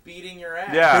not. Beating your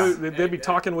ass. Yeah. They'd be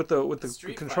talking with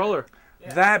the controller.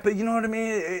 That, but you know what I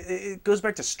mean? It goes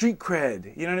back to street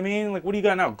cred. You know what I mean? Like, what do you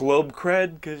got now? Globe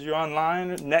cred because you're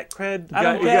online? Net cred? I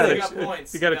don't get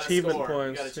it. You got achievement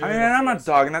points. I mean, I'm not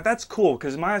dogging that. That's cool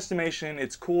because in my estimation,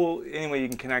 it's cool any way you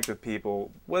can connect with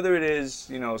people. Whether it is,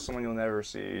 you know, someone you'll never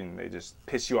see and they just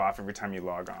piss you off every time you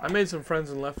log on. I made some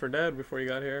friends in Left 4 Dead before you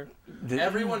got here.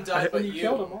 Everyone died but you.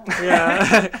 Killed them all.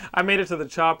 Yeah, I made it to the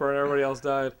chopper and everybody else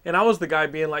died. And I was the guy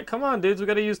being like, "Come on, dudes, we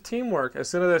got to use teamwork." As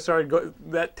soon as I started,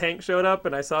 that tank showed up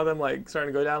and I saw them like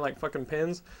starting to go down like fucking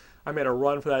pins. I made a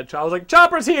run for that chopper. I was like,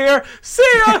 "Chopper's here! See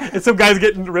ya!" And some guy's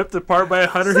getting ripped apart by a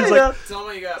hunter. He's like, Tell me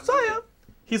what you got. "See ya!"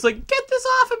 He's like, "Get this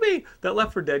off of me!" That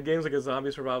Left 4 Dead game is like a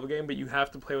zombie survival game, but you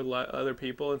have to play with other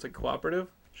people. It's like cooperative.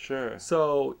 Sure.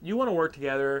 So you want to work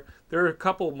together. There are a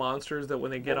couple of monsters that when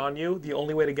they get on you, the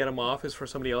only way to get them off is for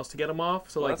somebody else to get them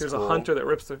off. So like, there's a hunter that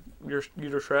rips you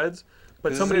to shreds,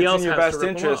 but somebody else in your has best to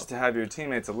rip them interest off. to have your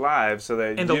teammates alive so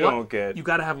that And you don't get. You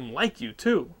got to have them like you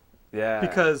too. Yeah.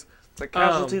 Because it's like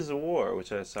Casualties of War,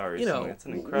 which I saw recently. You know, it's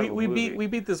an incredible movie. we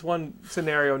beat this one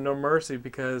scenario, No Mercy,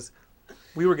 because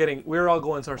we were all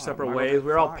going our separate ways.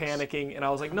 We were all panicking, and I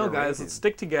was like, "No, guys, let's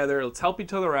stick together. Let's help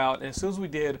each other out." And as soon as we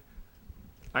did,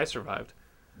 I survived.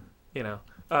 You know,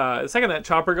 the second that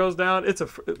chopper goes down, it's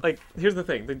like, here's the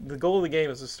thing. The goal of the game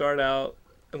is to start out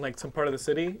in like some part of the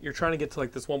city. You're trying to get to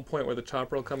like this one point where the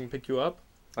chopper will come and pick you up.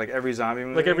 Like every zombie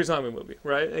movie? Like every zombie movie,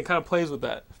 right? And it kind of plays with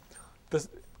that.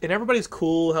 And everybody's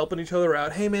cool, helping each other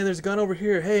out. "Hey, man, there's a gun over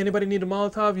here. Hey, anybody need a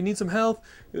Molotov? You need some health?"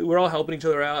 We're all helping each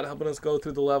other out, helping us go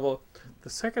through the level. The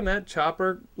second that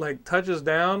chopper like touches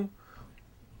down,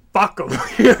 fuck them.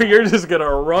 You're just going to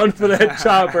run for that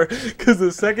chopper. Because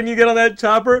the second you get on that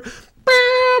chopper,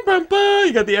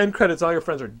 you got the end credits. All your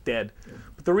friends are dead.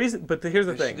 But here's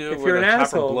the thing. If you're an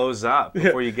asshole, chopper blows up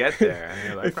before you get there. And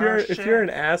you're like, if you're an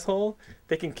asshole,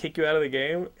 they can kick you out of the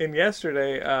game. And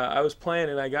yesterday, I was playing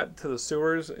and I got to the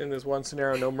sewers in this one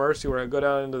scenario, No Mercy, where I go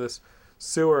down into this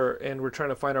sewer and we're trying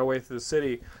to find our way through the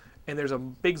city. And there's a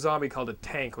big zombie called a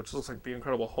tank, which looks like the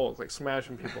Incredible Hulk, like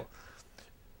smashing people.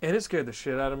 And it scared the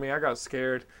shit out of me. I got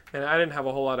scared, and I didn't have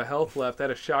a whole lot of health left. I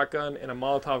had a shotgun and a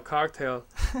Molotov cocktail.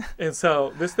 And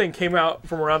so this thing came out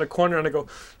from around the corner, and I go,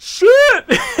 "Shit!"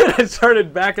 And I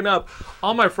started backing up.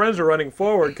 All my friends are running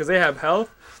forward because they have health.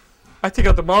 I take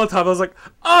out the Molotov. I was like,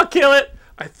 "I'll kill it."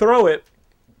 I throw it.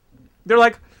 They're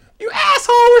like, "You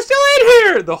asshole, we're still in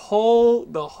here!" The whole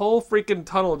freaking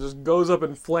tunnel just goes up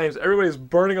in flames. Everybody's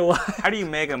burning alive. How do you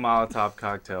make a Molotov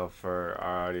cocktail for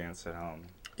our audience at home?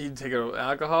 You take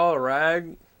alcohol, a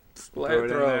rag, light Throw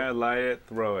it, it in there, light it,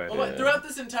 throw it. Well, throughout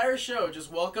this entire show,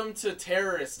 just welcome to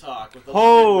Terrorist Talk. With the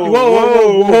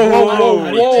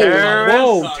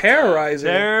terrorizing.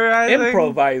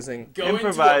 Improvising. Going to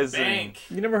a bank.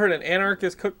 You never heard an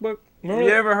anarchist cookbook? Have you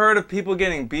ever heard of people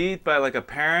getting beat by like a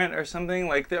parent or something?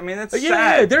 Like, I mean, that's sad.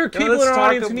 Yeah, there are people let's in our talk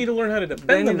audience who need to learn how to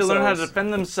defend themselves. They need to learn how to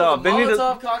defend themselves. They need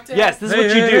Molotov to. cocktail? Yes, this is what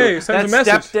you do. That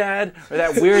stepdad or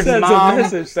that weird Sends a mom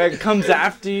message. that comes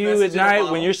after you Message at in a night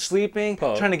bottle. when you're sleeping,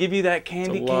 trying to give you that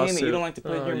candy cane that you lawsuit. don't like to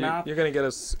put in your mouth. You're gonna get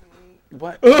us.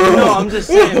 What? No, I'm just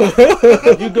saying.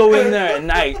 You go in there at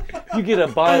night, you get a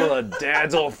bottle of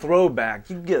Dad's old throwback.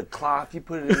 You get a cloth, you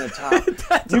put it in the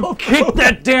top. You kick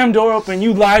that damn door open.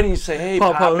 You lie and you say, "Hey,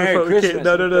 Pop, Merry Christmas."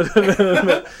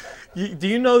 No. Do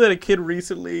you know that a kid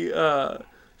recently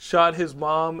shot his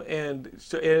mom and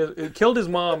killed his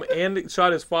mom and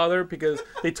shot his father because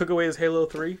they took away his Halo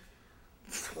 3?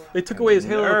 They took away his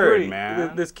Halo 3.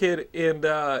 Man. This kid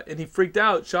and he freaked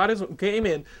out. Shot his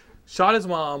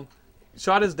mom.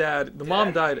 Shot his dad. The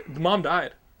mom died.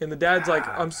 And the dad's like,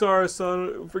 "I'm sorry,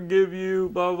 son. Forgive you."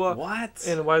 Blah blah. What?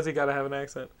 And why does he gotta have an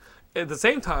accent? At the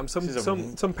same time,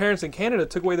 some parents in Canada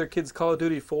took away their kids' Call of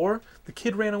Duty 4. The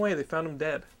kid ran away. They found him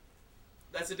dead.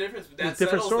 That's the difference. It's That a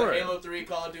different settles story. the Halo 3,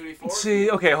 Call of Duty 4. See,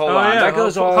 okay, hold Oh, on. yeah. That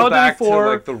goes Call all of Duty back 4, to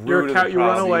like the root of the problem. You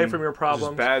run away from your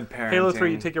problems. Bad parenting. Halo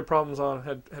 3, you take your problems on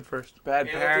head first. Bad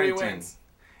Halo 3 parenting. wins.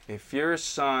 If your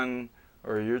son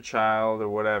or your child or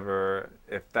whatever,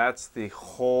 if that's the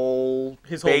whole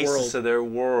His whole basis world. of their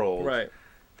world, Right.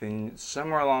 then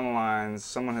somewhere along the lines,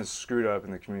 someone has screwed up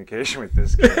in the communication with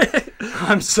this kid.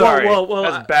 I'm sorry.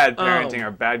 That's bad parenting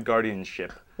or bad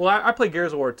guardianship. Well, I play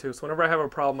Gears of War 2, so whenever I have a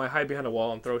problem, I hide behind a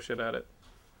wall and throw shit at it.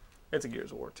 It's a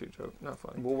Gears of War 2 joke. Not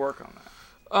funny. We'll work on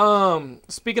that.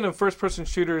 Speaking of first-person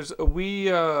shooters, we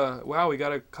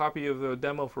got a copy of the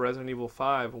demo for Resident Evil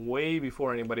 5 way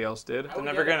before anybody else did. They're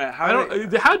never gonna.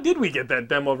 How did we get that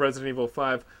demo of Resident Evil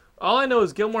 5? All I know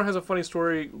is Gilmore has a funny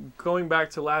story going back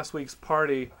to last week's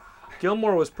party.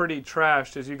 Gilmore was pretty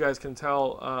trashed, as you guys can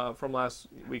tell from last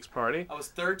week's party. I was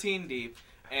 13 deep,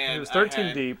 And It was 13 I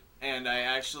had- deep. And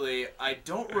I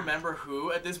don't remember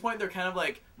who. At this point, they're kind of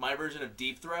like my version of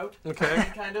Deep Throat. Okay.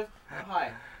 Kind of.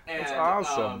 Hi. And, That's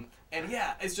awesome. And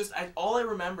yeah, it's just all I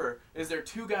remember is there are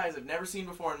two guys I've never seen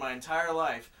before in my entire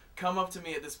life come up to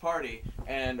me at this party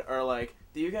and are like,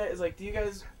 "Do you guys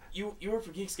you work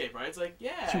for Geekscape, right?" It's like,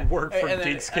 "Yeah." You work for And then-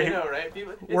 Geekscape. I know, right?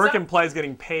 People, it's Work not- implies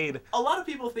getting paid. a lot of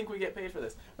people think we get paid for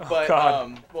this, Oh, but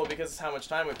God. well, because it's how much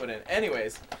time we put in.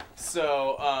 Anyways,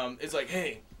 so it's like,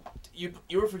 hey, you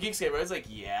work for Geekscape, right? It's like,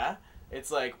 yeah. It's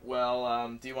like, well,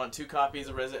 do you want 2 copies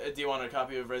of do you want a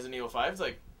copy of Resident Evil 5? It's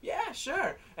like, yeah,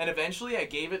 sure. And eventually, I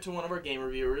gave it to one of our game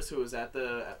reviewers who was at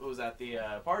the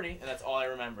party, and that's all I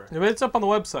remember. Yeah, but it's up on the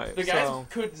website. The guys so.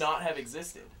 could not have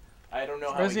existed. I don't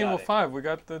know how Resident we Evil got it. 5, we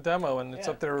got the demo and it's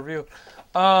Yeah. up there to review.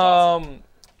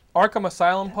 Arkham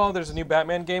Asylum, Paul, there's a new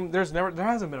Batman game. There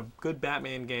hasn't been a good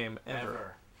Batman game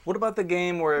ever. What about the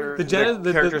game where The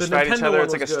characters fight each Nintendo other? one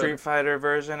It's like a was good. Street Fighter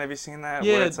version. Have you seen that?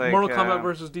 Yeah, Where it's like, Mortal Kombat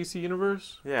versus DC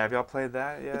Universe. Yeah, have y'all played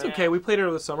that? Yeah. It's okay. We played it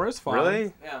over the summer. It's fun.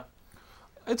 Really? Yeah.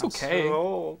 It's I'm okay. so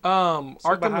old.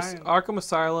 Arkham behind.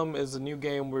 Asylum is a new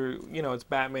game where it's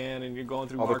Batman and you're going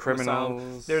through All the Arkham Asylum.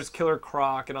 criminals. There's Killer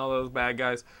Croc and all those bad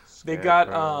guys. They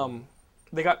Scarecrow.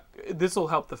 got this will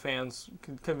help the fans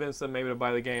convince them maybe to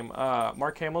buy the game.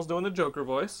 Mark Hamill's doing the Joker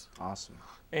voice. Awesome.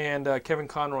 And Kevin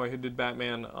Conroy, who did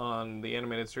Batman on the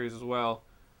animated series as well,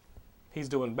 he's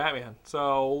doing Batman.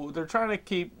 So they're trying to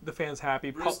keep the fans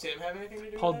happy. Bruce Timm have anything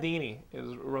to do Paul with that? Dini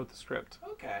wrote the script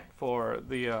Okay. for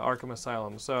the Arkham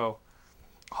Asylum. So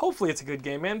hopefully it's a good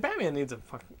game, man. Batman needs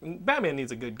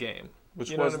a good game. Which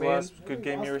You know was what the I mean? last good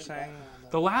game you were saying?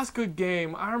 The last good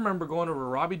game, I remember going over to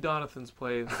Robbie Donovan's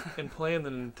place and playing the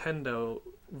Nintendo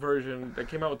version that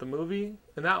came out with the movie,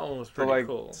 and that one was The pretty like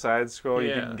cool. side scroll you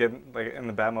Yeah. can get like in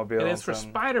the Batmobile. And it's for some-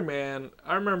 Spider-Man.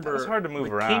 I remember That was hard to move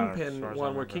the around, as Kingpin far as I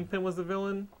one where remember. Kingpin was the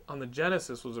villain on the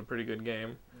Genesis was a pretty good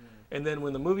game. Mm. And then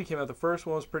when the movie came out, the first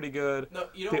one was pretty good. No,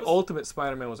 you know the what was- Ultimate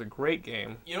Spider-Man was a great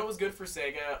game. You know what was good for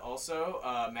Sega also?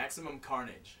 Maximum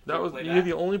Carnage. That You ever was played you're that?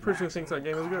 the only person who thinks that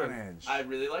game is good. I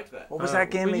really liked that. What was that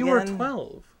game but again? you were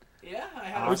 12. Yeah, I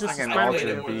had It was just fucking I played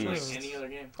Spider-Man. it more than like Beast. any other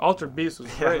game. Altered Beast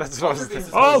was Yeah, great. that's what I was Altered Beast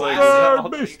is thinking. classic.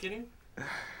 Altered Are you Beast. kidding?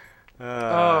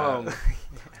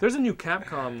 There's a new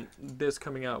Capcom disc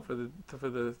coming out for the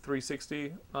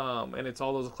 360, and it's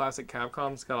all those classic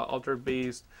Capcoms. It's got Altered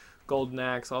Beast, Golden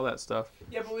Axe, all that stuff.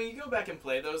 Yeah, but when you go back and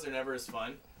play those, they're never as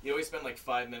fun. You always spend like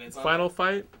 5 minutes on Final them.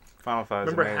 Fight. Final Fight.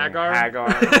 Remember Hagar?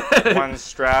 Hagar. One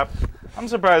strap. I'm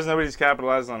surprised nobody's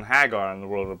capitalized on Hagar in the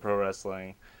world of pro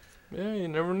wrestling. Yeah, you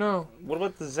never know. What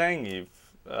about the Zangief?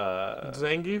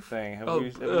 Zangief thing. Have Oh,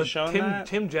 you shown that?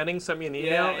 Tim Jennings sent me an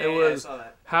email. Yeah, it yeah, I was saw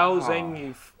that. how Oh.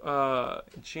 Zangief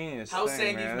Genius. How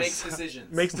thing, Zangief man. makes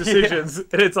decisions. makes decisions,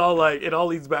 and it's all like it all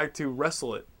leads back to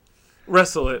wrestle it,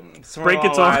 break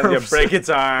its Yeah, arms. break its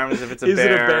arms. If it's a Is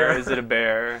it a bear, bear? is it a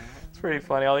bear? It's pretty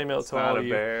funny. I'll email it It's to not all a of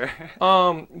you. bear.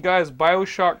 Guys,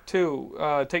 BioShock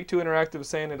 2. Take-Two Interactive is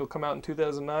saying it'll come out in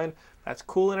 2009. That's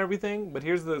cool and everything, but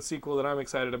here's the sequel that I'm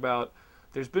excited about.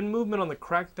 There's been movement on the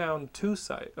Crackdown 2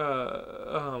 site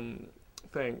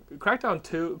thing.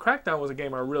 Crackdown was a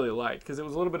game I really liked because it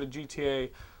was a little bit of GTA,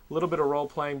 a little bit of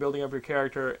role-playing, building up your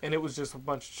character, and it was just a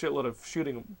shitload of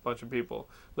shooting a bunch of people.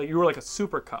 Like you were like a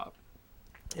super cop.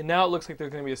 And now it looks like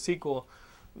there's going to be a sequel.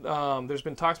 There's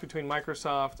been talks between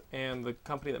Microsoft and the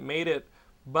company that made it,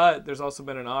 but there's also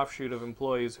been an offshoot of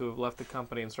employees who have left the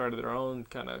company and started their own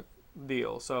kind of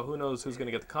deal. So who knows who's going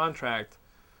to get the contract.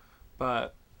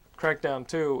 But Crackdown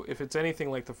 2, if it's anything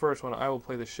like the first one, I will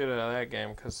play the shit out of that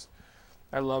game because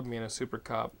I love being a super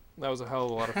cop. That was a hell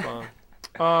of a lot of fun.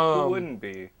 Who wouldn't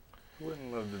be? Who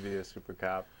wouldn't love to be a super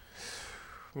cop?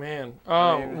 Man,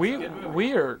 I mean,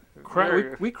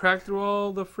 we cracked through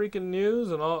all the freaking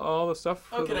news and all the stuff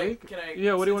for Oh, the week. can I?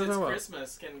 Yeah, what do you want since to talk it's about?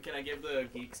 Christmas, can I give the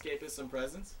Geekscapists some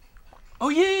presents? Oh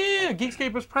yeah,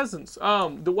 Geekscape presents.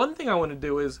 The one thing I want to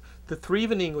do is the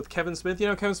Threevening with Kevin Smith. You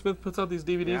know, Kevin Smith puts out these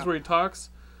DVDs Yeah. where he talks.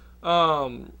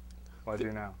 Well, I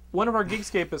do now. One of our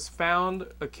Geekscapists found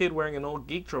a kid wearing an old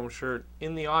Geek Drum shirt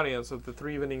in the audience of the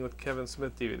Threevening with Kevin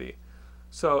Smith DVD.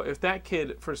 So if that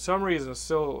kid, for some reason,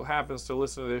 still happens to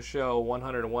listen to this show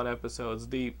 101 episodes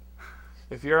deep,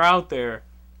 if you're out there,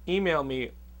 email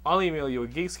me. I'll email you a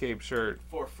Geekscape shirt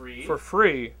For free? For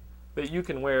free that you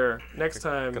can wear next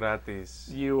time. Gratis.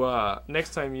 You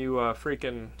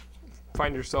freaking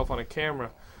find yourself on a camera.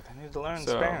 I need to learn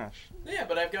So- Spanish. Yeah,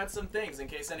 but I've got some things in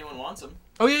case anyone wants them.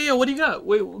 Oh yeah. What do you got?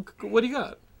 Wait, what do you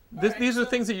got? These are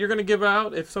things that you're going to give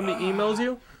out if somebody emails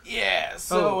you? Yeah,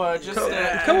 so just...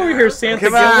 come over here, Santa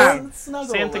Gilmore.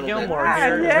 Santa Gilmore here. Yeah.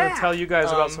 We're going to tell you guys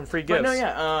about some free gifts. But no,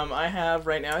 yeah, I have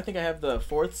right now, I think I have the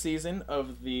 4th season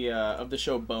of the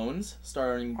show Bones,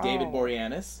 starring David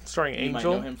Boreanaz. Starring You might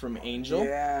Angel. know him from Angel.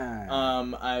 Yeah.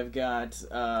 I've got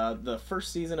the 1st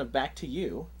season of Back to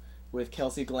You with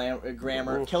Kelsey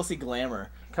Grammer. Kelsey Glamour.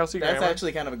 Kelsey That's Grammer?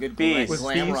 actually kind of a good Beast.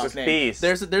 glam Beast. rock name. Beast.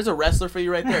 There's a wrestler for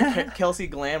you right there, Kelsey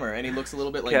Glamour, and he looks a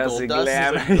little bit like Kelsey Gold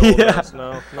Dust. Glamour. Gold Yeah. Dust.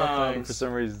 No, For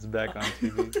some reason, it's back on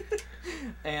TV.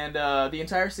 And the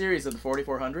entire series of the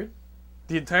 4400.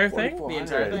 The entire thing? The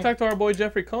entire We thing. talked to our boy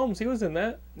Jeffrey Combs. He was in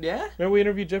that. Yeah? Remember we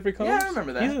interviewed Jeffrey Combs? Yeah, I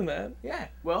remember that. He's in that. Yeah.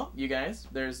 Well, you guys,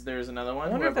 there's another one.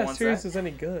 I wonder if Whoever that wants series that. is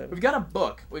any good. We've got a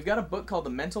book. We've got a book called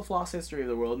The Mental Floss History of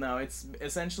the World. Now, it's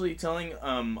essentially telling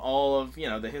all of,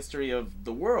 the history of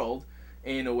the world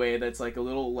in a way that's like a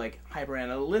little like hyper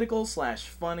analytical /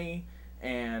 funny,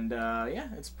 and yeah,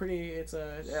 it's pretty.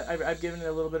 I've given it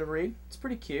a little bit of a read. It's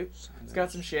pretty cute. It's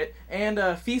got some shit. And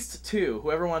Feast 2.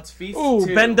 Whoever wants Feast 2. Ooh,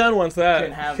 Ben Dunn wants that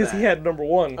can have because that. he had number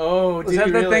 1. Oh, Was did that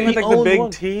he the really? thing with He like the owned big one.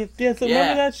 teeth? Yeah, so Yeah.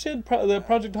 remember that shit? The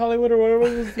Project Hollywood or whatever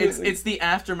it was? It's the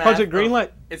aftermath. Project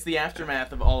Greenlight. It's the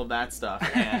aftermath of all of that stuff,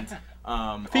 and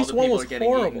all Feast the 1 people was are getting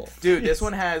horrible. eaten. Dude, this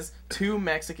one has 2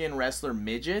 Mexican wrestler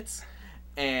midgets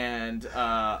and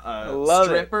love it.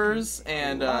 strippers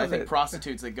and I Love think it.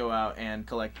 prostitutes that go out and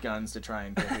collect guns to try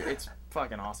and kill you. It's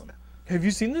fucking awesome. Have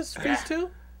you seen this Feast 2?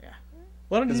 Yeah.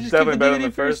 Why don't you It's just keep the definitely better than DVD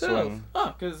the for first yourself? one.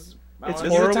 Oh, because It's This is the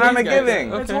horrible. time of Guys, giving.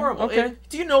 It's Okay, horrible. okay.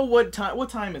 Do you know what time? What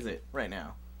time is it right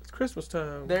now? It's Christmas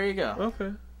time. There you go.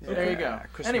 Okay. There you go.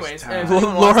 Christmas Anyways, time. if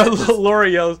anyone wants it, just- Laura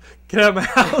yells, "Get out of my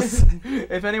house!"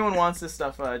 if anyone wants this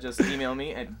stuff, just email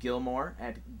me at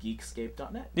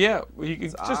gilmore@geekscape.net. Yeah, you can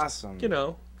It's just awesome.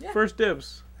 first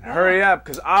dibs. Hurry up,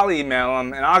 because I'll email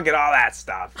them and I'll get all that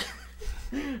stuff.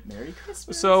 Merry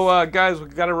Christmas. So, guys,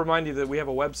 we've got to remind you that we have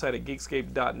a website at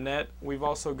geekscape.net. We've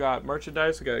also got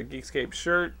merchandise. We got a Geekscape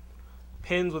shirt,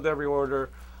 pins with every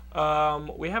order. We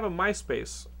have a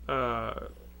MySpace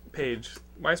page,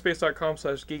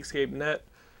 myspace.com/geekscape.net.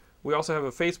 We also have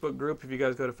a Facebook group. If you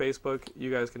guys go to Facebook,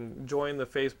 you guys can join the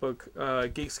Facebook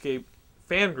Geekscape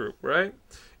fan group, right?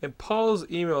 And Paul's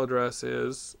email address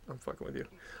is, I'm fucking with you.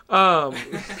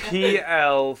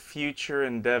 PL Future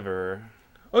Endeavor.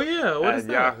 Oh yeah, what is at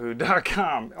that?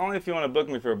 yahoo.com. Only if you want to book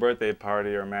me for a birthday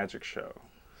party or a magic show.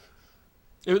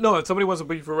 No, if somebody wants to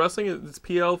book you for wrestling, it's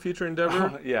PL Future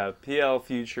Endeavor. Yeah, PL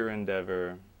Future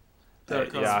Endeavor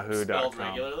at yahoo.com. Spelled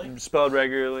regularly? Spelled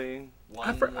regularly.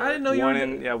 I didn't know you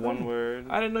were one word.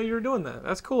 I didn't know you were doing that.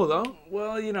 That's cool though.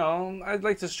 Well, I'd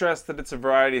like to stress that it's a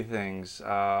variety of things.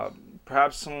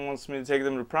 Perhaps someone wants me to take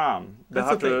them to prom. They'll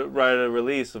That's have the to write a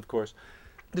release, of course.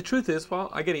 The truth is, Paul,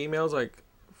 I get emails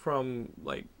from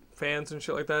fans and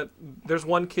shit like that. There's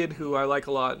one kid who I like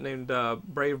a lot named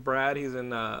Brave Brad. He's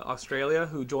in Australia.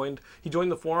 He joined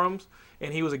the forums,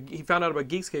 and he found out about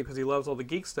Geekscape because he loves all the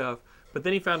geek stuff. But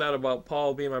then he found out about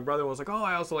Paul being my brother and was like, oh,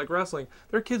 I also like wrestling.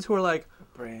 There are kids who are like,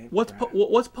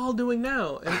 what's Paul doing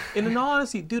now? And in all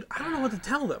honesty, dude, I don't know what to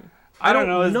tell them. I don't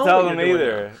know what to tell them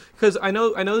either. Because I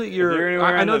know that If you're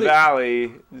anywhere in the valley,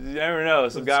 you never know.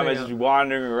 Some guy might just be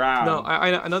wandering around. No,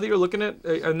 I know that you're looking at.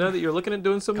 I know that you're looking at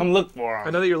doing some. Come look for him.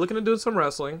 I know that you're looking at doing some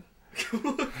wrestling.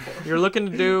 You're looking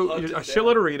to do a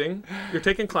shitload of reading. You're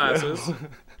taking classes.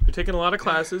 You're taking a lot of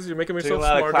classes. You're making yourself Taking a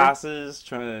lot smarter. of classes,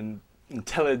 trying to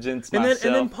intelligence myself.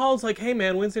 And then Paul's like, "Hey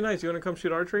man, Wednesday nights, you want to come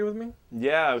shoot archery with me?"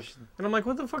 Yeah. And I'm like,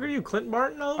 "What the fuck are you, Clint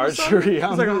Barton?" All of a sudden? Archery.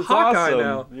 He's like a It's Hawkeye awesome.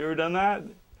 now. You ever done that?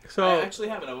 So I actually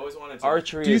haven't. I've always wanted to.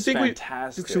 Archery do you is think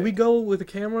fantastic. should we go with a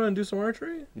camera and do some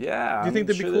archery? Yeah. Do you think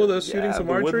that'd be cool with us shooting some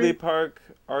the archery? Woodley Park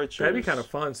archery. That'd be kind of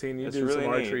fun seeing you It's do really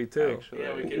some neat, archery too. actually.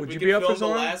 Yeah, we Would you could be up for film some?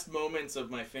 the last moments of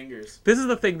my fingers. This is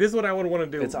the thing. This is what I would want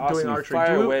to do. It's awesome. Doing You archery.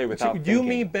 fire away without you, thinking.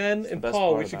 me, Ben, It's the and best Paul.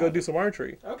 part We should about go it. do some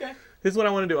archery. Okay. This is what I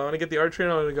want to do. I want to get the archery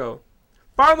and I want to go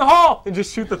fire in the hole and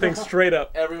just shoot the thing straight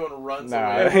up. Everyone runs Nah.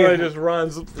 away. Everybody just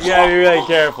runs. You gotta be really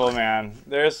careful, man.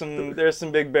 There's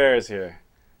some big bears here.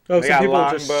 Oh, They some got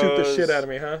people just shoot the longbows. shit out of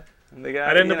me, huh? And they got,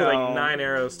 I'd end up you with know, like 9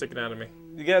 arrows sticking out of me.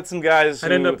 You got some guys who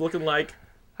I'd end up looking like.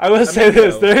 I will say Amigo.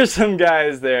 this: there's some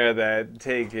guys there that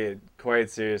take it quite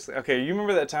seriously. Okay, you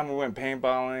remember that time we went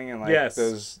paintballing and like Yes.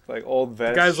 those like old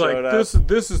vets The guy's like, showed up?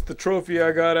 this is the trophy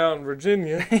I got out in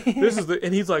Virginia. This is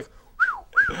and he's like,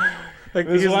 like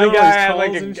This he's one doing guy all his had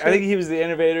like calls and I shit. think he was the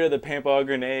innovator of the paintball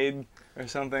grenade or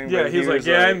something. Yeah, but he's he like, was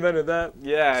yeah, I invented that.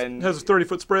 Yeah, and Has a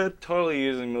 30-foot spread. Totally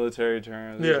using military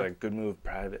terms. Yeah. He's like, good move,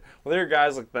 private. Well, there are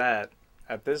guys like that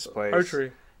at this place.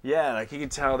 Archery. Yeah, like you can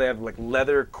tell they have like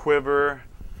leather quiver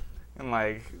and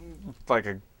like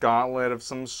a gauntlet of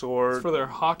some sort. It's for their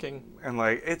hawking. And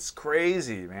like, it's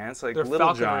crazy, man. It's like Their Little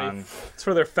falconry. John It's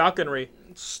for their falconry.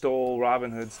 Stole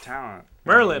Robin Hood's talent.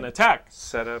 Merlin, attack.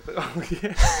 Set up. Oh,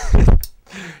 yeah.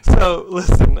 So,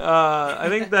 listen, I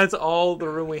think that's all the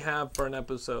room we have for an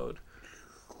episode.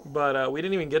 But we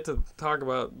didn't even get to talk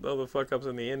about all the fuck-ups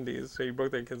in the indies. So you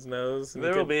broke that kid's nose. And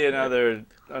There will be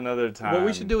another time. What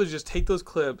we should do is just take those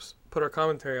clips, put our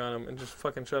commentary on them, and just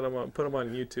fucking shut them up, put them on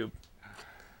YouTube.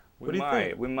 What do you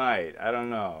think? We might. I don't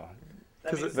know.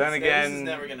 That means Then this again, is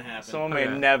never gonna happen. someone may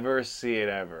Okay. never see it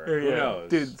ever. Yeah. Who knows?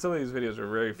 Dude, some of these videos are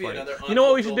very Be funny. another You know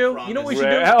what we should do? unfulfilled You know what we should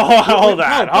promise. do? Oh, hold Wait,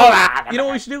 on, no, hold no. on. You know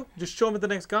what we should do? Just show them at the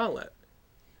next gauntlet.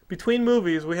 Between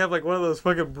movies, we have like one of those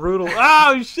fucking brutal.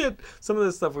 Oh shit! Some of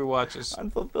this stuff we watch is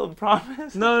unfulfilled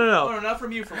promise. No. No, not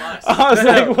from you, from us. I was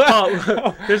No, like, what?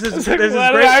 Paul, there's this, I was like, there's this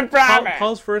what great did I promise?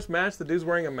 Paul's first match. The dude's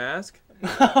wearing a mask.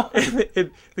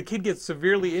 and the kid gets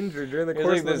severely injured during the There's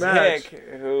course like of the this match.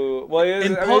 hick who, well, he is,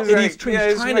 And I mean, Paul, he's and like, he's yeah,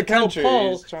 trying from to the tell country. Paul,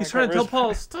 He's he's trying to tell cover Paul,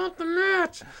 his- stop the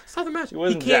match, stop the match. He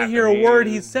wasn't can't hear a word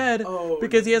he Japanese. said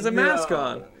because he has a mask no.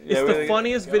 on. Yeah, It's the really-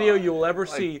 funniest video you'll ever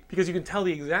see because you can tell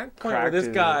the exact point where Cracked this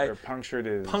his- guy or punctured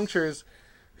his punctures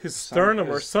his sternum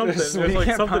or his- something. his- There's he like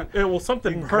can't something. punch-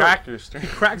 Something he hurt. cracked his sternum.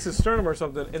 He cracks his sternum or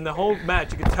something. In the whole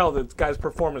match, you can tell that this guy's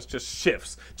performance just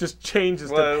shifts, just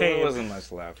changes Well, to pain. there wasn't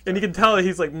much left. And you can tell that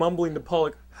he's like mumbling to Paul,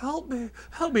 like, help me,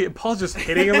 help me. And Paul's just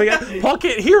hitting him again. Paul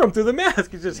can't hear him through the mask.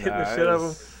 He's just hitting the shit out of him.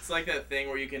 It's like that thing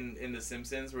where you can, in The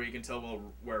Simpsons, where you can tell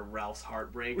where Ralph's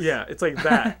heart breaks. Yeah, it's like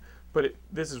that. But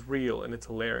this is real and it's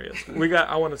hilarious.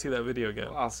 I want to see that video again.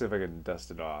 I'll see if I can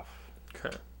dust it off.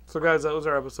 Okay. So guys, that was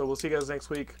our episode. We'll see you guys next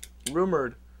week.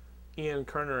 Rumored Ian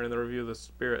Kerner in the review of The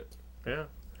Spirit. Yeah,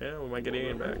 we might get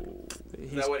Ian back.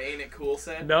 Is that what Ain't It Cool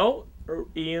said? No,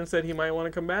 Ian said he might want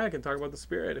to come back and talk about The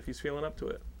Spirit if he's feeling up to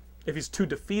it. If he's too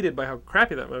defeated by how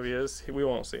crappy that movie is, we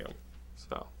won't see him.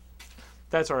 So,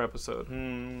 that's our episode.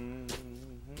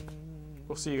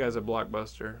 We'll see you guys at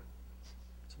Blockbuster.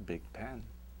 It's a big pen.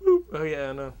 Oh yeah,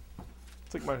 I know.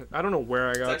 It's like I don't know where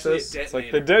I got actually a this. It's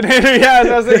like the detonator. Yeah,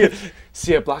 I was thinking.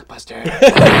 See you at Blockbuster.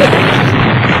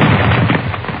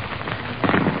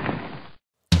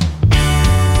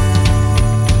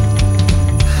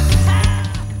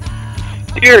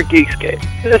 Dear Geekscape,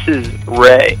 this is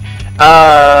Ray.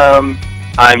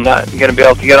 I'm not going to be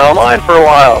able to get online for a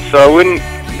while, so I wouldn't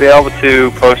be able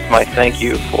to post my thank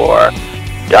you for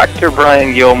Dr.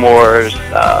 Brian Gilmore's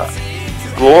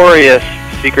glorious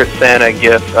Secret Santa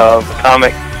gift of a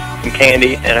comic, some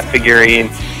candy, and a figurine.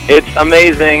 It's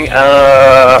amazing.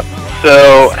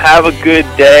 So have a good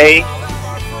day.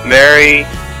 Merry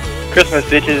Christmas,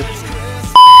 bitches.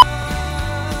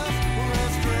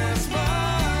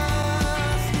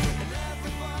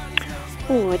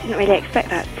 Oh, I didn't really expect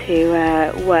that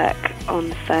to work on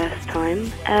the first time.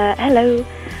 Hello,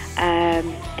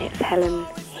 it's Helen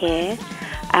here,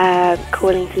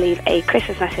 calling to leave a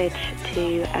Christmas message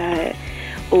to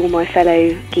all my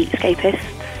fellow Geekscapists.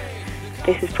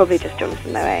 This is probably just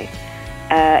Jonathan, though,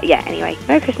 yeah, anyway,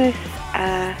 Merry Christmas.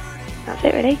 That's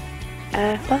it, really.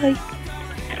 Bye.